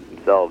neighborhoods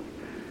themselves.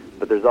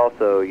 But there's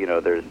also,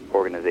 there's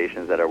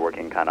organizations that are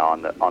working kind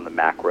of on the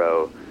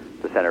macro.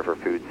 The Center for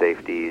Food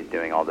Safety is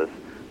doing all this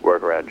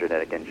work around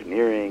genetic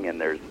engineering,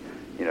 and there's,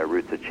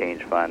 Roots of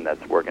Change Fund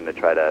that's working to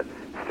try to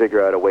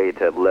figure out a way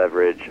to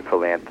leverage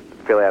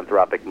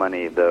philanthropic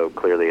money, though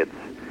clearly it's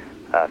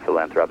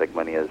philanthropic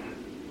money has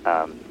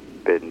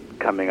been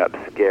coming up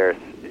scarce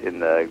in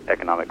the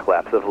economic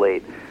collapse of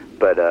late.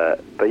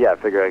 but yeah,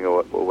 figuring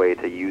a way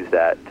to use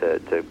that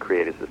to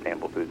create a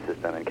sustainable food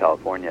system in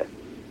California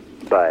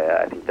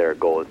by I think their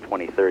goal is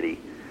 2030.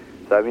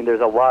 So I mean, there's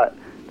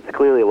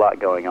clearly a lot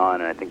going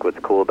on, and I think what's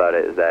cool about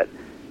it is that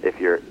if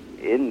you're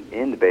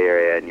in the Bay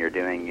Area and you're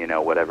doing,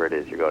 whatever it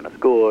is, you're going to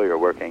school, you're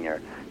working,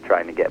 you're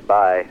trying to get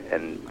by,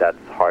 and that's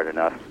hard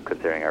enough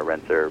considering our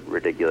rents are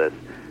ridiculous.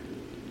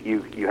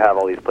 You have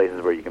all these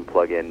places where you can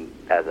plug in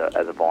as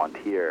a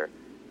volunteer,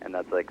 and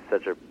that's like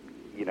such a,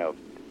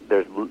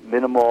 there's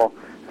minimal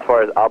as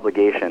far as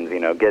obligations.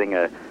 Getting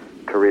a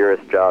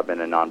careerist job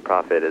in a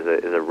nonprofit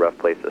is a rough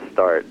place to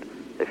start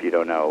if you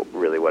don't know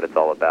really what it's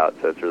all about.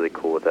 So it's really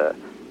cool to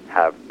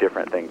have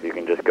different things. You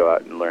can just go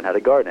out and learn how to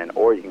garden,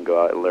 or you can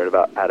go out and learn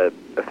about how to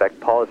affect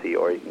policy,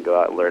 or you can go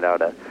out and learn how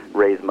to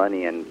raise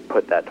money and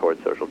put that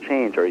towards social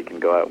change, or you can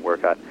go out and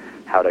work out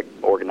how to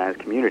organize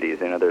communities.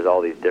 There's all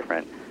these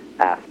different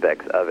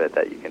aspects of it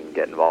that you can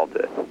get involved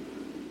with.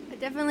 It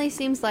definitely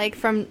seems like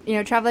from,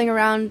 traveling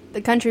around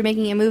the country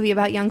making a movie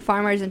about young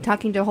farmers and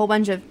talking to a whole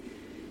bunch of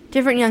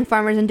different young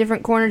farmers in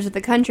different corners of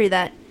the country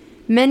that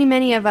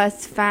many of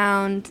us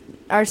found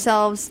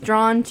ourselves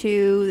drawn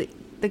to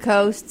the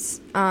coasts,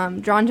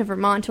 drawn to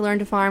Vermont to learn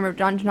to farm, or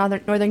drawn to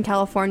Northern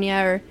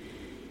California,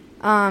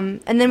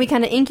 and then we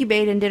kind of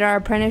incubated and did our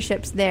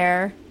apprenticeships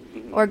there,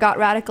 or got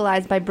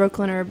radicalized by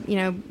Brooklyn or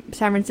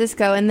San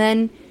Francisco, and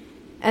then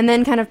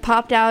kind of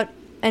popped out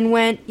and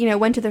went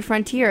to the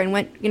frontier and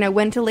went to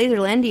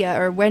Laserlandia,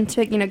 or went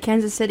to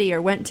Kansas City,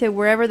 or went to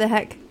wherever the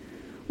heck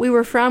we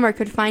were from, or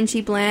could find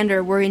cheap land,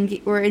 or were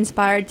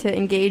inspired to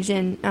engage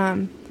in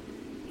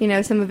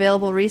some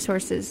available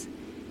resources.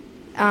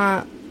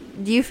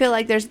 Do you feel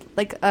like there's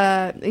like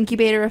a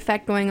incubator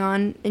effect going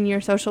on in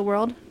your social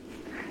world?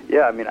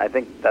 Yeah, I mean, I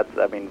think that's,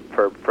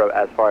 for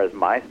as far as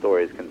my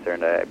story is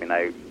concerned, I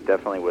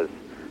definitely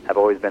have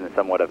always been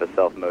somewhat of a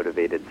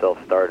self-motivated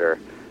self-starter,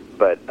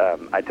 but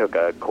I took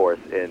a course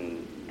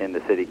in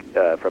the city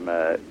from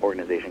an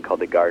organization called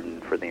the Garden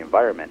for the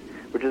Environment,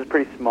 which is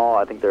pretty small.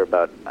 I think they're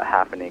about a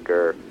half an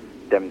acre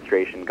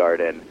demonstration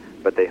garden,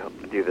 but they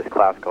do this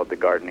class called the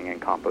Gardening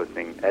and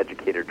Composting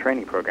Educator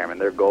Training Program, and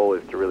their goal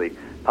is to really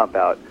pump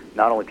out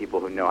not only people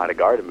who know how to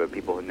garden, but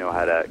people who know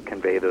how to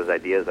convey those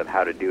ideas of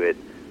how to do it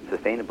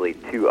sustainably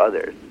to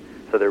others.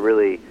 So they're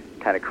really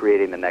kind of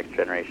creating the next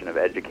generation of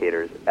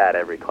educators at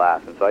every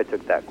class. And so I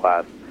took that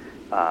class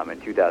in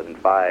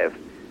 2005,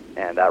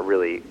 and that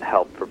really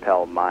helped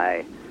propel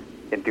my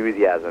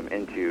enthusiasm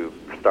into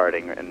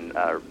starting and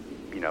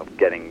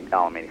getting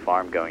Alemany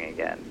Farm going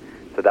again.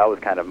 So that was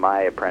kind of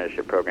my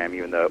apprenticeship program,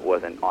 even though it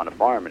wasn't on a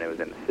farm and it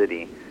was in the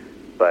city.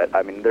 But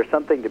I mean, there's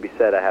something to be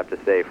said, I have to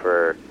say,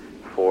 for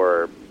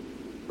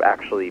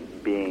actually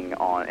being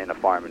in a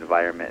farm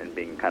environment and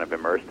being kind of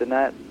immersed in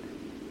that.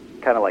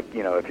 Kind of like,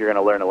 if you're going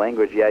to learn a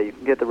language, yeah, you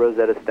can get the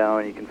Rosetta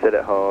Stone, you can sit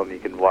at home, you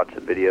can watch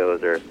the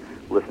videos or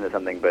listen to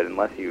something, but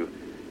unless you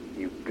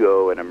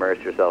go and immerse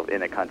yourself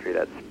in a country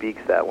that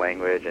speaks that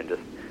language and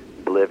just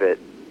live it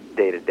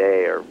day to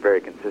day or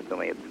very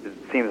consistently, it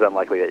seems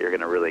unlikely that you're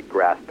going to really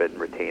grasp it and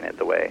retain it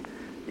the way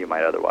you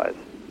might otherwise.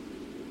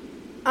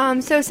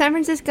 So San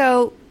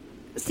Francisco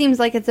seems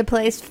like it's a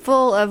place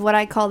full of what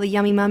I call the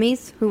yummy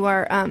mummies, who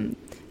are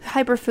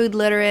hyper food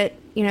literate,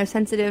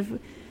 sensitive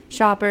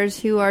shoppers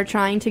who are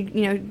trying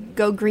to,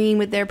 go green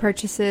with their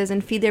purchases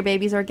and feed their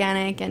babies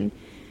organic and,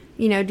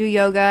 do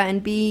yoga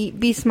and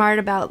be smart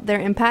about their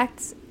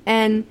impacts.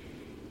 And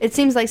it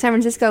seems like San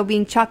Francisco,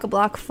 being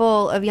chock-a-block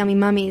full of yummy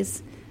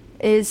mummies,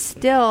 is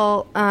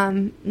still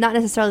not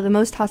necessarily the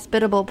most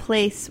hospitable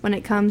place when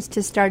it comes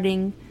to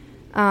starting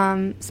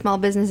small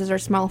businesses or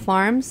small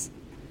farms.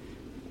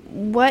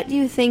 What do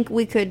you think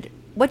we could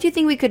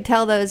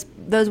tell those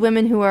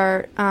women who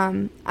are,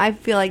 I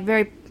feel like,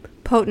 very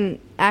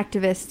potent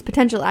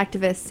potential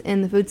activists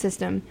in the food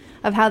system,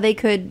 of how they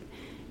could,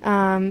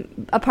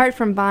 apart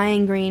from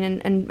buying green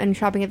and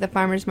shopping at the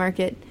farmers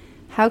market,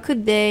 how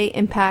could they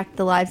impact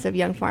the lives of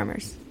young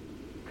farmers?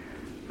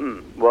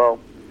 Well,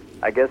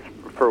 I guess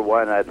for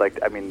one,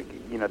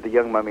 the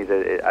young mummies,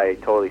 I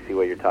totally see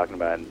what you're talking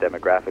about, and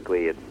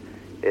demographically,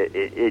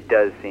 it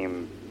does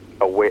seem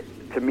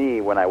to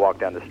me, when I walk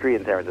down the street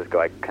in San Francisco,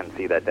 I can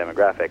see that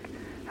demographic.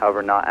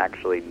 However, not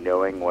actually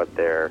knowing what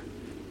their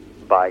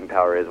buying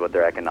power is, what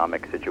their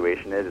economic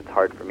situation is, it's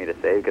hard for me to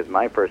say, because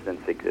my first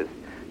instinct is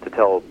to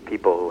tell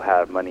people who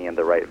have money and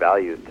the right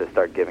values to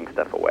start giving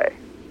stuff away.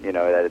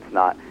 That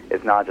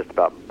it's not just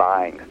about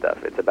buying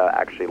stuff. It's about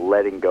actually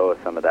letting go of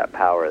some of that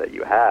power that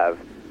you have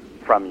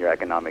from your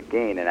economic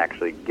gain and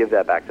actually give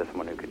that back to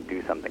someone who can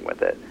do something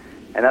with it.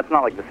 And that's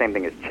not like the same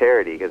thing as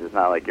charity, because it's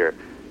not like you're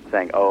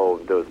saying, oh,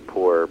 those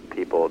poor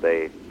people,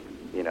 they,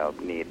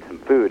 need some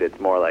food. It's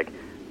more like,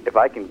 if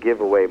I can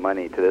give away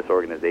money to this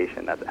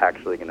organization that's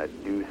actually going to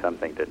do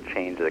something to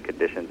change the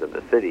conditions of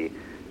the city,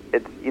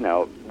 it's,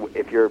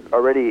 if you're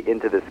already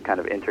into this kind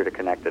of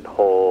interconnected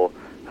whole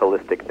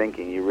holistic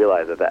thinking, you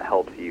realize that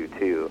helps you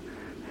too.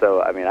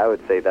 So, I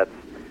would say that's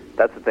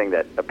the thing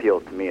that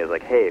appeals to me, is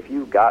like, hey, if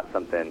you got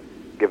something,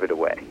 give it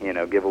away.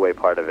 Give away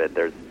part of it.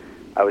 There's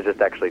I was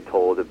just actually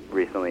told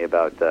recently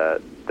about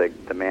the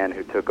man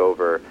who took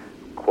over,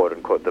 quote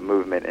unquote, the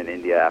movement in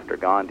India after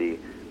Gandhi,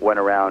 went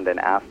around and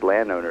asked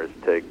landowners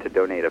to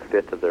donate a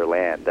fifth of their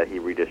land that he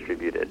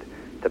redistributed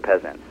to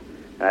peasants.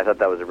 And I thought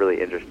that was a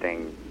really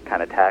interesting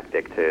kind of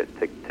tactic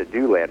to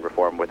do land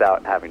reform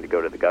without having to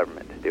go to the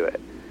government to do it.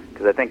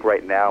 Because I think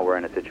right now we're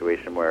in a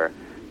situation where,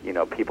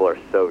 people are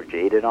so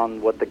jaded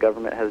on what the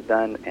government has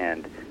done,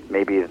 and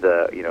maybe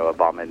the,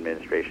 Obama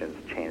administration's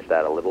changed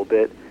that a little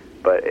bit,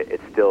 but it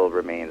still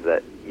remains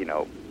that,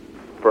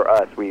 for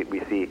us, we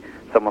see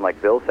someone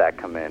like Vilsack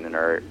come in and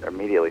are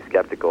immediately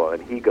skeptical,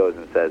 and he goes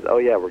and says, oh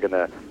yeah, we're going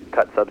to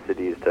cut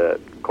subsidies to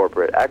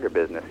corporate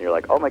agribusiness, and you're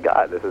like, oh my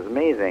God, this is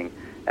amazing.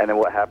 And then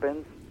what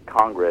happens?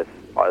 Congress,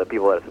 or the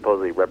people that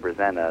supposedly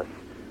represent us,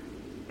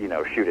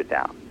 shoot it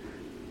down.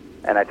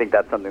 And I think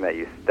that's something that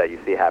you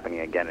see happening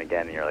again and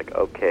again, and you're like,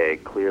 okay,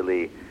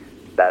 clearly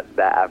that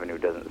avenue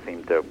doesn't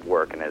seem to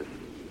work, and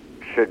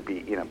should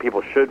be,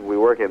 people should we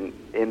work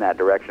in that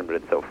direction, but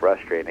it's so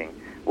frustrating.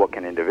 What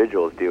can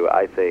individuals do?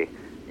 I say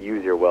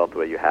use your wealth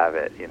while you have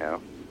it,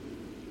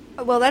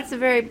 Well, that's a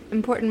very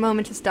important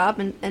moment to stop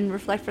and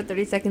reflect for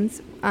 30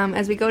 seconds.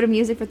 As we go to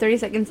music for 30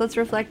 seconds, let's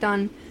reflect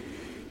on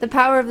the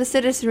power of the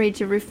citizenry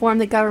to reform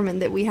the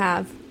government that we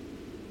have.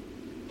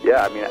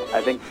 Yeah,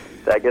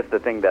 I guess the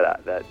thing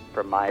that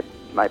from my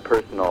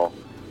personal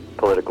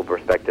political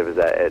perspective is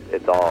that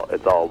it's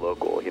all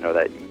local.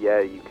 That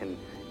you can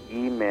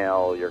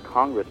email your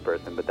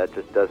congressperson, but that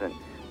just doesn't.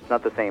 It's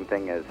not the same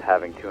thing as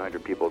having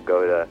 200 people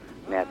go to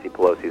Nancy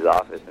Pelosi's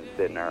office and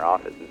sit in her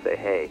office and say,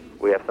 "Hey,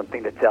 we have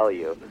something to tell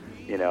you."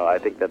 I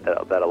think that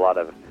a lot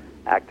of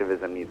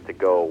activism needs to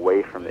go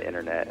away from the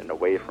internet and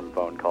away from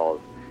phone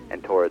calls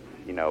and towards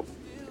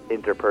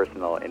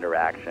interpersonal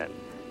interaction.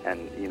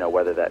 And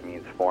whether that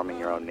means forming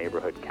your own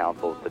neighborhood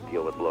councils to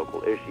deal with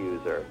local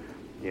issues, or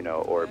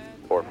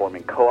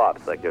forming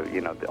co-ops like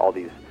all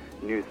these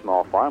new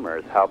small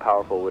farmers. How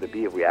powerful would it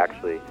be if we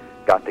actually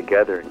got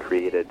together and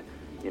created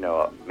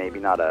maybe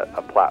not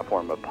a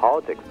platform of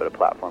politics, but a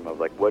platform of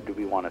like, what do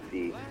we want to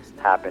see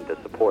happen to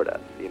support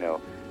us?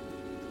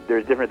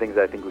 There's different things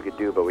I think we could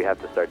do, but we have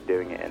to start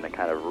doing it in a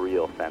kind of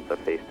real sense, a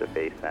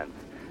face-to-face sense,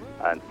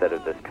 instead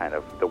of this kind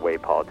of the way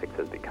politics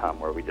has become,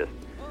 where we just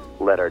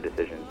let our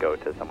decisions go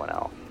to someone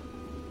else.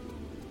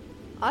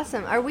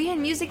 Awesome. Are we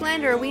in Music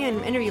Land or are we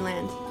in Interview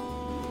Land?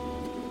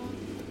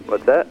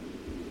 What's that?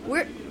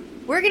 We're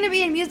going to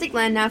be in Music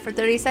Land now for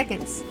 30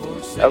 seconds.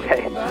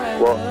 Okay.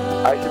 Well,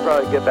 I should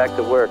probably get back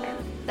to work.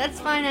 That's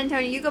fine,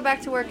 Antonio. You go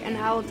back to work and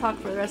I will talk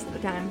for the rest of the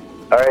time.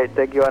 All right.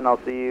 Thank you, and I'll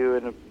see you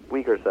in a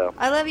week or so.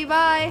 I love you.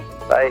 Bye.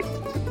 Bye.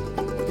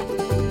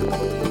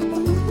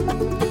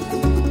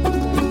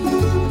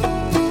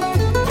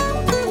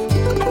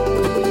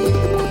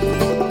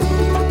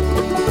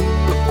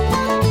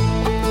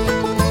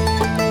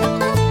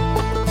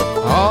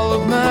 All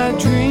of my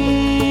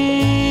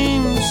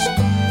dreams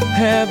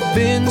have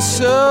been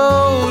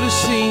so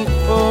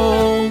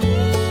deceitful.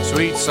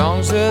 Sweet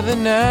songs of the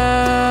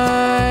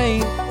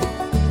night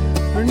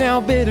are now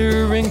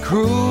bitter and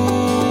cruel.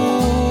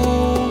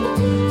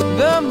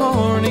 The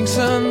morning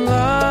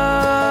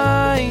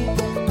sunlight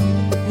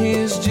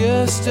is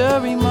just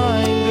a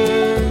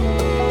reminder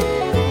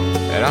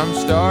that I'm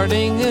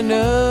starting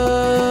another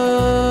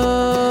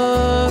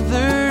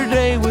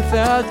day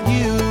without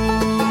you.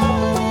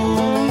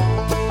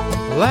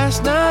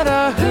 Last night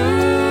I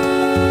heard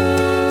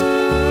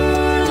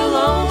a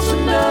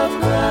lonesome dove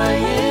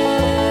crying.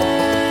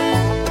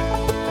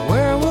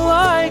 Where will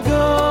I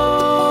go?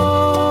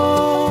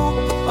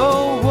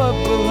 Oh, what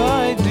will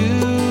I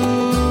do?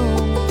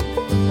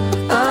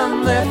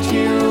 I'm left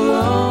here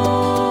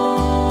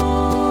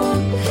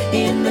alone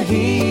in the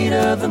heat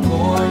of the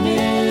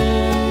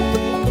morning,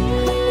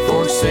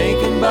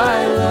 forsaken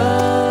by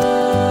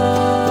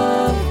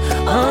love,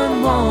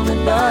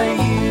 unwanted by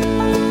you.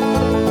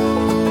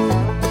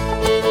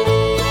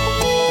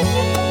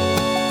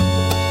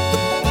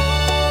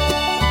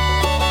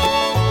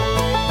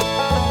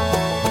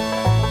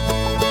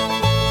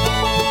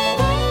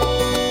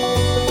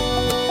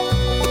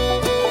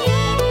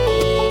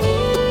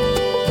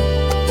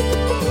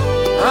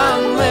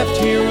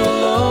 Here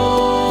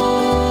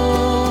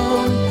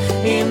alone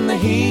in the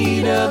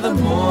heat of the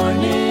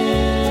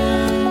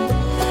morning,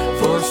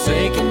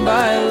 forsaken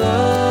by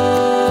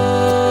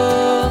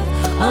love,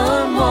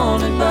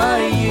 unwanted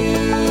by you,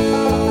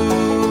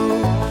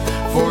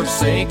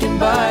 forsaken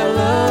by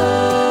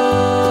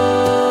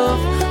love,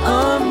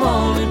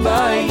 unwanted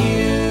by you.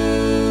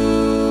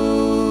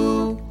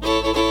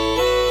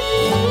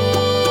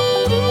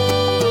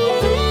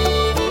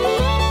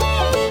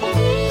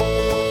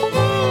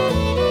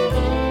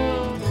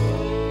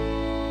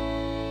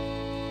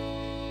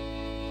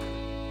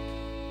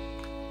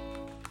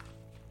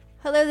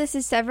 Hello, this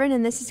is Severine,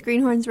 and this is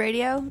Greenhorns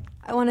Radio.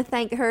 I want to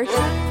thank Hirsch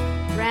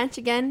Ranch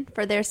again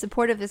for their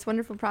support of this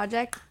wonderful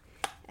project,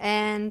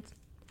 and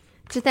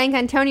to thank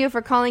Antonio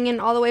for calling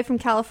in all the way from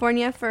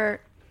California for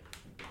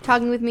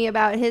talking with me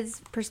about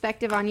his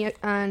perspective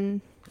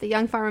on the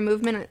young farmer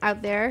movement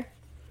out there.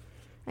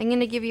 I'm going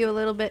to give you a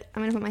little bit.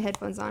 I'm going to put my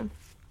headphones on.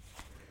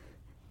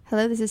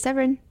 Hello, this is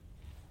Severine.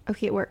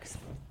 Okay, it works.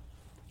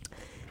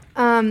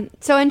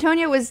 So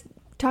Antonio was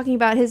talking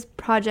about his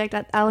project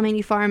at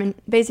Alemany Farm, and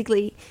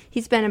basically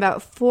he spent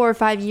about 4 or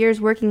 5 years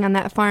working on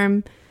that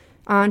farm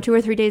 2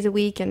 or 3 days a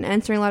week and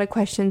answering a lot of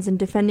questions and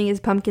defending his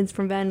pumpkins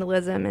from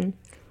vandalism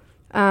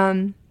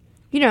and,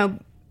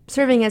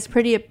 serving as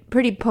pretty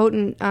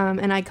potent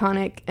and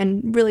iconic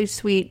and really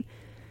sweet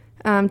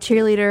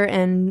cheerleader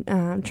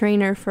and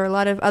trainer for a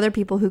lot of other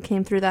people who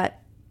came through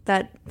that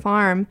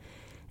farm,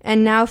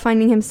 and now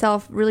finding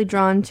himself really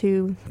drawn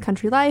to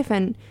country life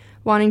and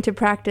wanting to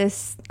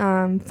practice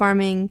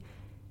farming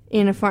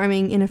in a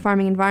farming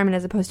environment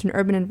as opposed to an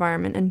urban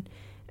environment,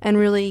 and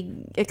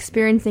really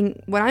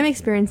experiencing what I'm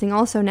experiencing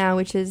also now,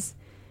 which is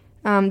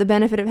the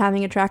benefit of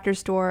having a tractor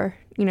store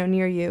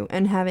near you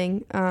and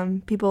having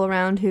people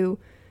around who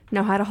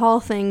know how to haul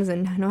things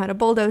and know how to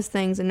bulldoze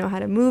things and know how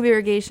to move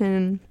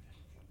irrigation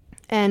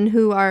and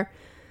who are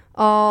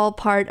all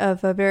part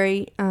of a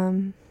very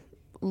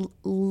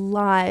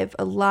live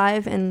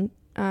and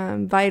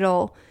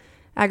vital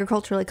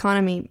agricultural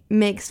economy.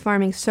 Makes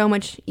farming so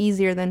much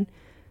easier than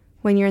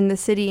when you're in the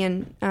city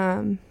and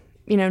none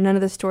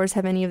of the stores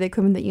have any of the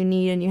equipment that you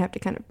need and you have to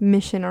kind of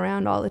mission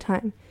around all the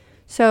time.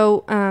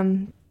 So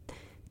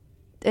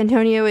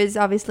Antonio is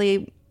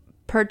obviously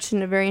perched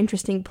in a very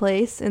interesting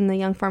place in the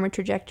young farmer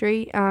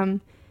trajectory, and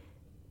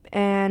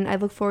I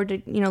look forward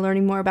to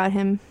learning more about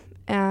him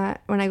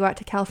when I go out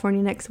to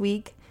California next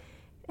week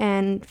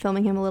and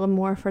filming him a little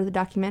more for the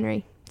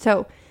documentary.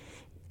 So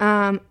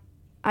I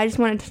just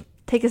wanted to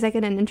take a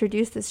second and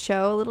introduce this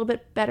show a little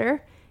bit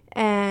better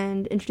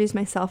and introduce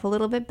myself a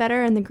little bit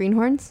better and the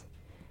Greenhorns,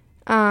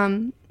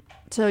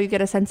 so you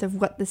get a sense of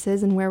what this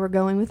is and where we're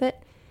going with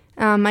it.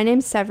 My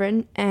name's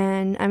Severine,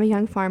 and I'm a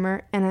young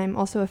farmer, and I'm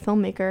also a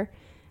filmmaker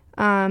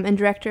and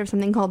director of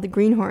something called the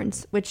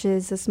Greenhorns, which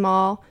is a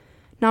small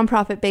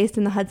nonprofit based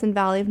in the Hudson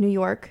Valley of New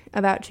York,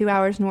 about 2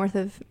 hours north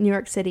of New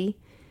York City,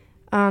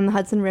 on the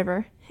Hudson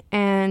River.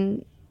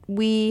 And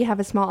we have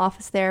a small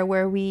office there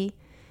where we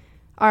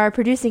are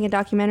producing a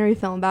documentary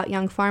film about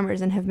young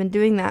farmers and have been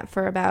doing that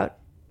for about,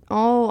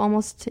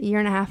 almost a year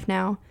and a half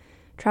now,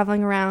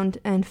 traveling around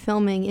and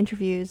filming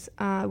interviews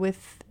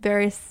with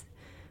various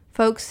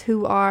folks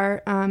who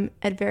are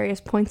at various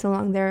points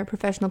along their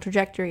professional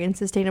trajectory in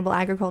sustainable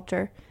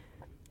agriculture.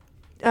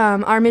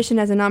 Our mission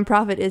as a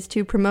nonprofit is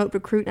to promote,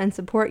 recruit, and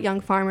support young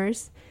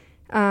farmers,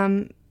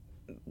 kind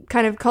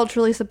of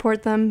culturally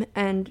support them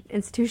and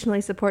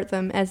institutionally support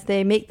them as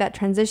they make that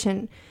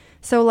transition.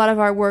 So a lot of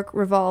our work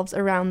revolves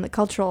around the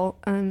cultural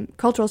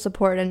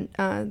support and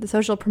the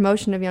social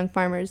promotion of young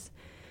farmers,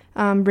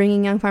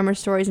 bringing young farmer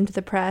stories into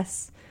the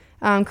press,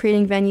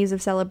 creating venues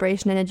of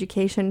celebration and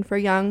education for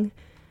young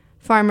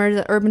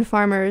farmers, urban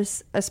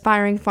farmers,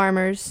 aspiring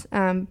farmers,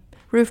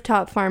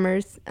 rooftop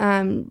farmers,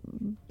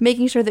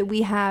 making sure that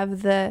we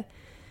have the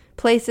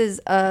places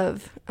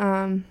of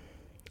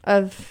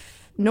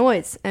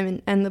noise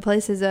and the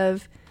places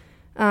of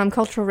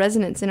cultural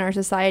resonance in our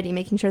society,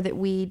 making sure that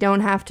we don't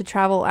have to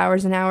travel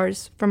hours and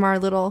hours from our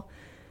little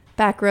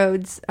back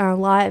roads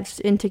lives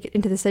into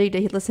the city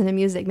to listen to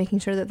music, making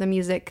sure that the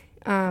music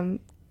can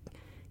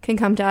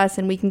come to us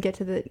and we can get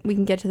to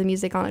the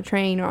music on a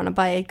train or on a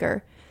bike,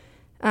 or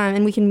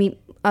and we can meet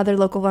other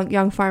local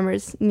young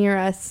farmers near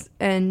us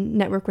and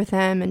network with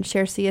them and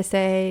share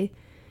CSA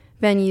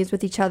venues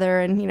with each other.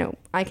 And,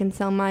 I can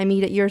sell my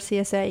meat at your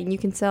CSA and you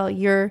can sell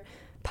your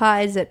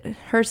pies at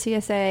her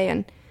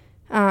CSA,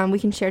 and we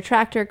can share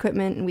tractor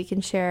equipment, and we can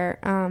share,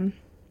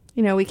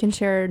 we can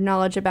share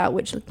knowledge about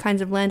which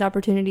kinds of land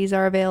opportunities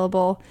are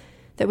available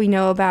that we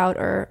know about,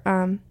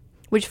 or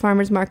which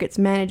farmers markets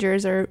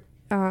managers are,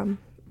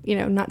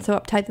 not so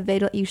uptight that they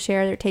let you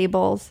share their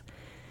tables,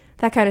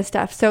 that kind of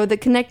stuff. So the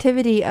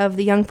connectivity of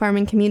the young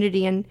farming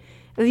community and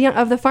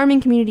of the farming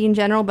community in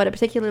general, but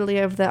particularly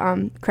of the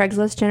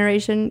Craigslist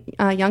generation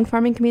young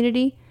farming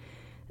community,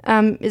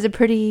 is a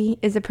pretty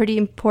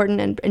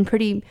important and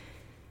pretty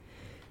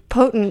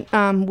potent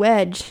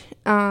wedge.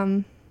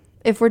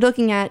 If we're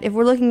looking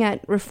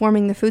at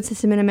reforming the food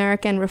system in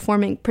America and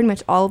reforming pretty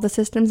much all of the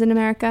systems in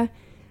America,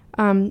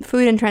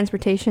 food and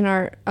transportation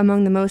are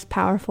among the most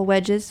powerful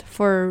wedges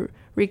for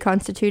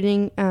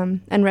reconstituting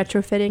and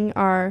retrofitting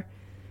our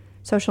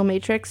social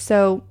matrix.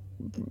 So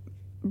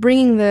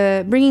bringing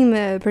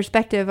the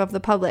perspective of the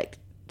public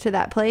to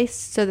that place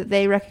so that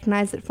they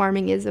recognize that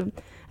farming is a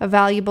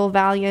valuable,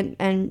 valiant,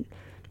 and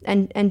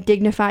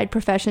dignified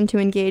profession to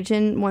engage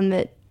in, one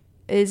that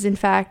is in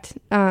fact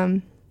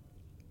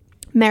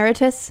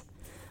meritorious,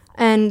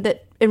 and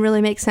that it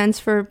really makes sense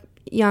for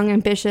young,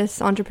 ambitious,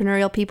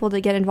 entrepreneurial people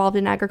to get involved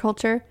in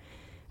agriculture.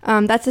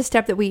 That's a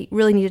step that we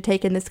really need to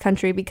take in this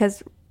country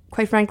because,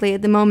 quite frankly,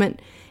 at the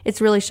moment, it's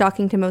really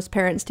shocking to most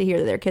parents to hear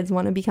that their kids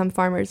want to become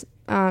farmers.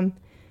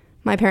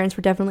 My parents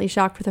were definitely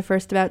shocked for the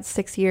first about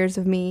 6 years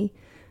of me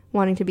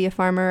wanting to be a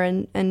farmer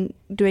and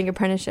doing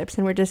apprenticeships,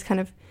 and we're just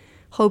kind of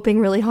hoping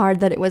really hard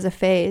that it was a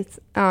phase.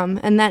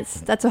 And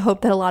that's a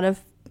hope that a lot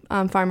of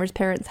farmers'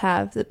 parents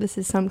have, that this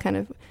is some kind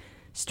of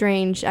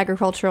strange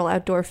agricultural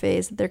outdoor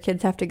phase that their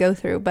kids have to go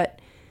through. But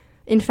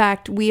in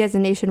fact, we as a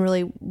nation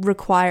really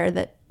require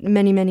that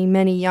many, many,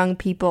 many young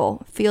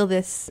people feel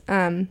this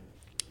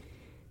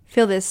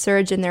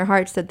surge in their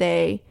hearts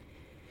that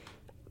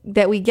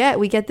we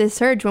get this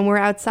surge when we're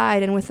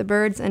outside and with the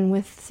birds and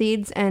with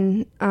seeds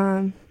and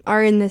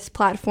are in this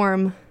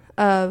platform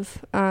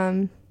of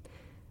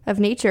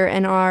nature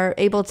and are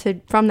able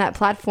to, from that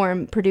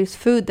platform, produce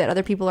food that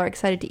other people are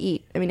excited to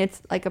eat. I mean,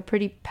 it's like a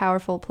pretty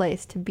powerful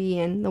place to be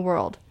in the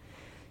world.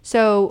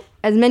 So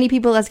as many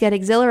people as get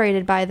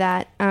exhilarated by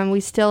that, we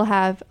still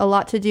have a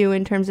lot to do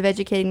in terms of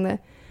educating the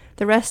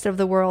rest of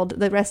the world,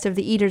 the rest of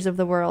the eaters of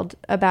the world,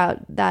 about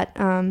that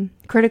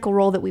critical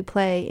role that we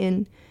play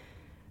in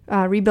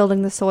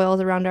rebuilding the soils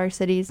around our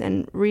cities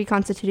and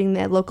reconstituting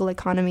the local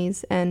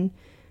economies and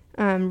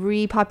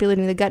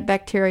repopulating the gut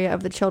bacteria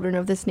of the children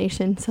of this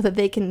nation so that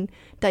they can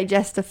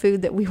digest the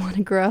food that we want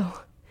to grow.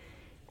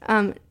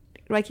 Do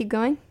I keep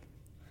going?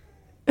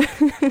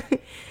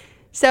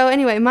 So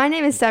anyway, my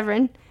name is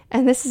Severine,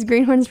 and this is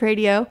Greenhorns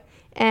Radio,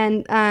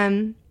 and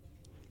I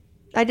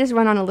just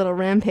went on a little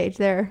rampage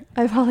there.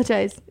 I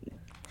apologize.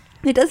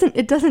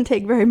 It doesn't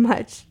take very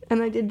much,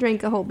 and I did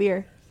drink a whole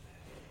beer.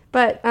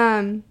 But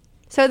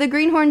so the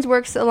Greenhorns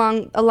works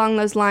along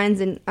those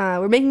lines, and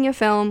we're making a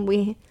film.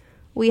 We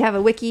have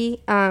a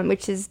wiki,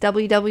 which is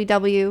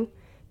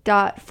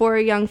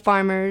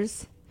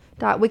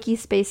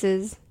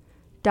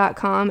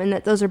www.foryoungfarmers.wikispaces.com, and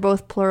that those are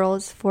both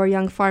plurals,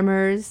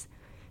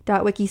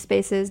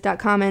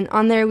 foryoungfarmers.wikispaces.com. And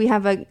on there we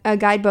have a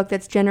guidebook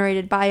that's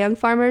generated by young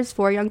farmers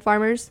for young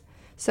farmers.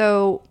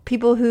 So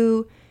people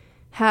who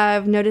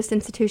have noticed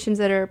institutions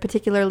that are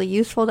particularly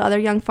useful to other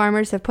young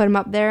farmers have put them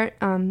up there,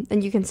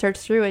 and you can search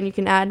through and you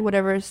can add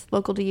whatever is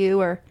local to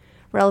you or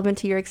relevant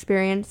to your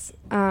experience.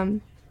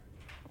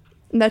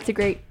 That's a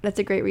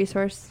great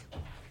resource.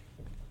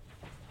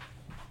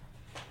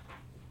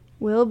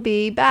 We'll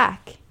be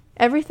back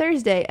every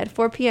Thursday at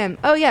 4 p.m.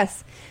 Oh,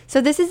 yes. So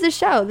this is the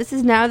show. This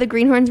is now the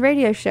Greenhorns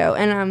Radio Show.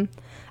 And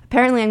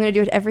apparently I'm going to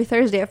do it every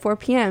Thursday at 4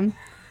 p.m.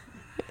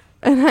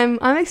 And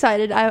I'm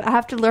excited. I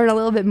have to learn a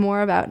little bit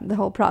more about the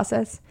whole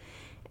process.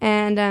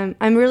 And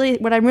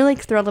what I'm really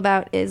thrilled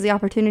about is the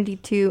opportunity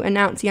to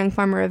announce young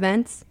farmer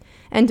events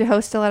and to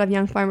host a lot of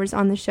young farmers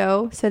on the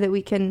show so that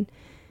we can,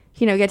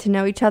 get to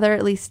know each other,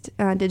 at least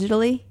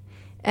digitally.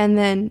 And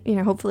then,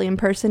 hopefully in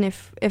person,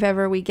 if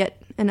ever we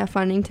get enough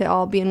funding to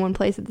all be in one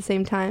place at the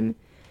same time,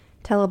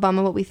 tell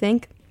Obama what we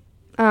think.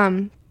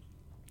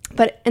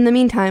 But in the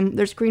meantime,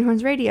 there's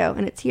Greenhorns Radio,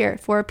 and it's here at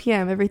 4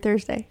 p.m. every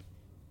Thursday.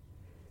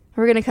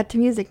 We're going to cut to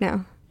music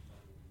now.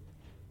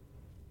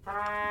 My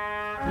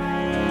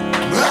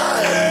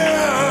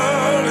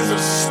head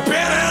is spinning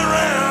round.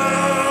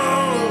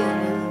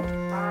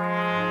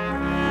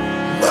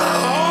 My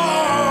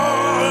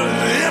heart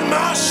is in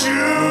my shoes,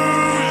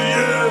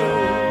 yeah.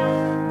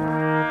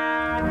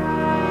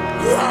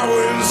 I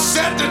will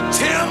set the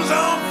Thames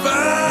on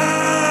fire.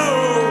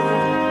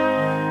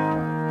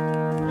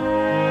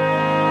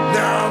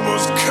 Now I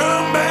must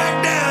come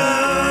back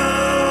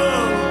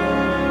down.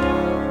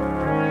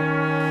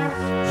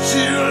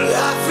 She's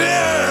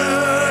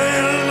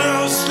laughing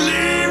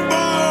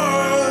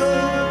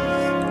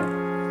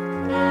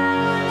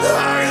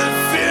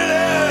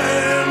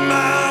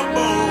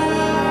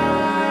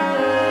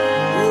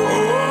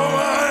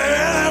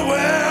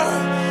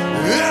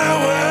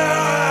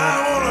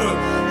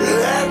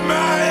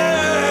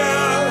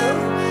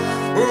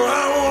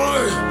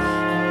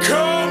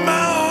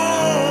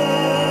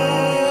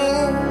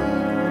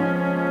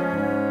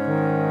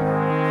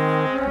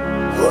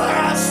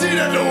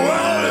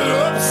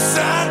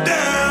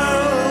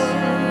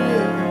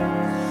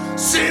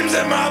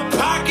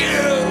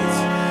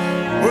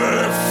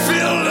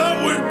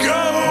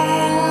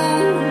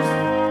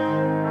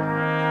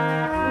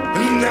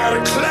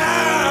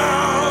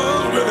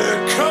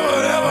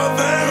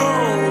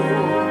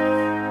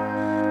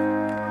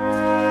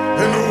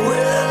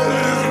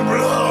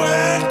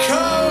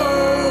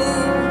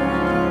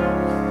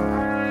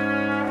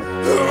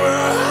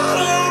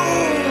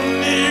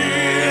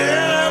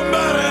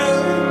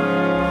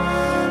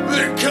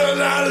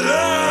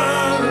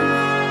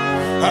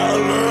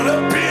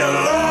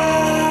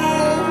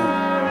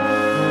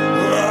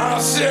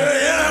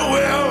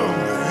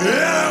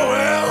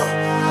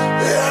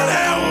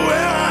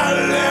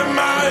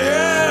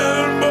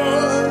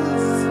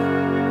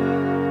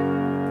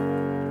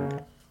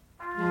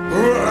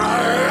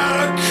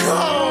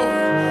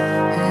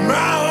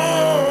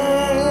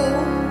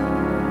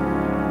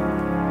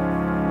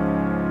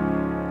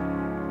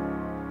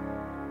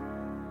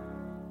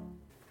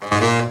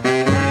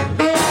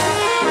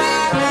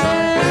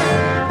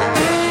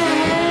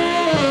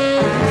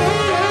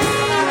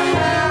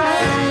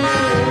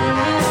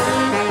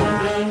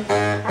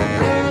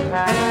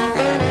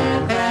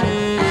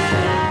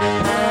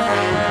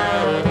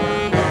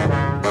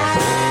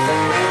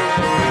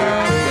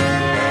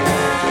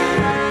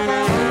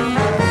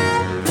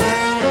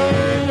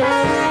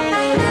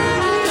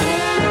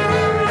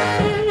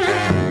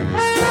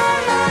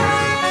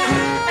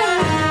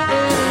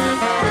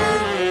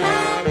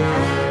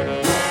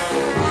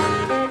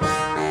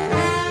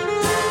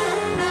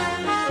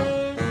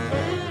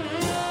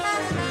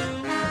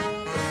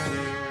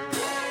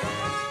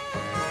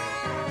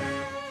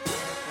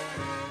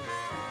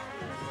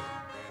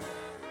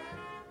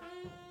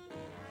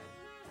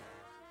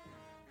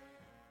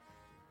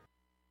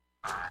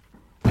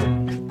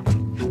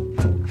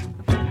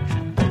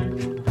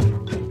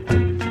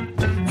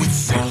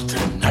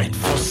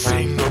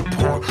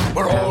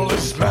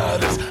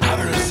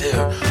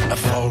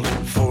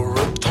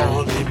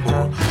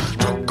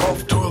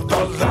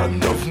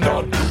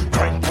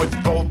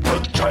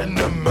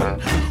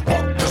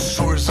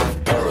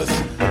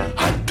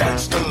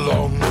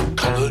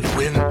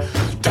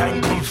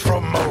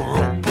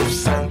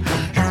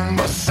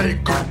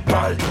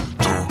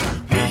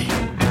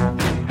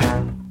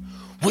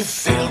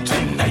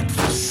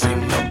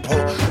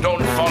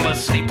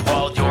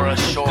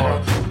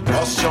ashore.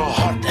 Cross your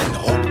heart and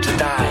hope to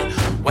die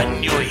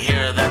when you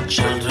hear that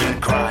children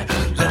cry.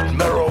 Let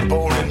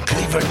marrowbone and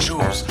cleaver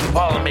choose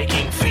while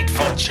making feet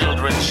for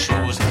children's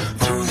shoes.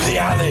 Through the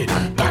alley,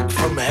 back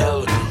from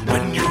hell,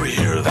 when you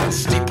hear that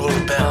steeple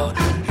bell,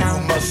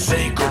 you must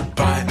say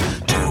goodbye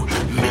to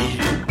me.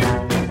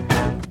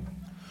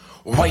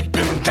 Wipe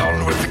him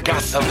down with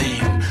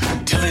gasoline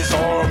till his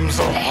arms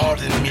are hard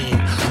and mean.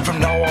 From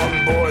now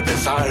on board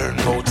this iron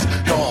boat's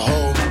your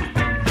home.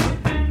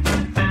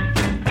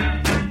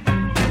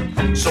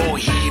 So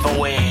heave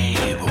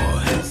away,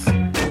 boys.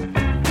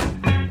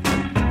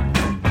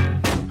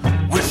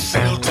 We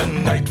sail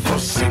tonight for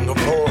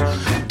Singapore.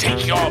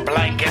 Take your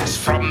blankets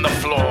from the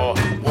floor.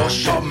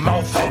 Wash your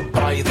mouth out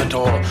by the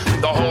door.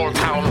 The whole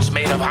town's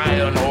made of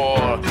iron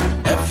ore.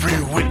 Every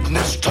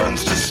witness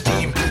turns to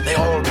steam. They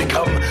all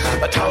become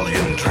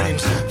Italian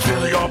dreams.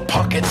 Fill your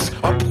pockets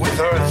up with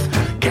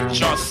earth. Get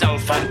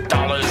yourself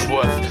 $1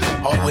 worth.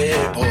 Away,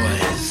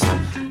 boys.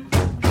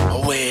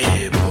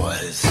 Away,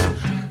 boys.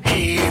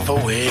 Heave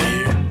away.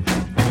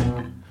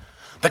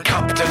 The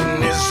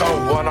captain is a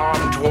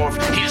one-armed dwarf.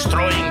 He's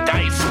throwing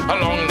dice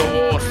along the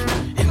wharf.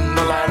 In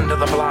the land of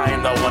the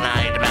blind, the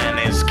one-eyed man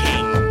is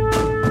king.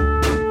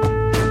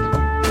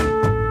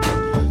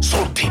 So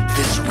take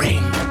this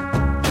ring.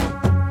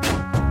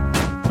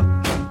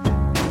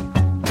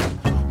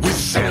 We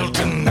sail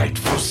tonight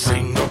for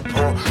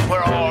Singapore.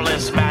 We're all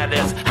as mad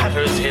as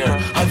hatters here.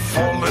 I've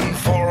fallen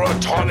for a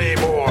tawny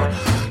Moor.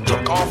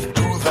 Took off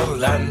to the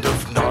land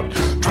of Nod.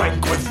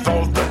 Drank with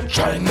all the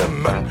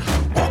Chinamen.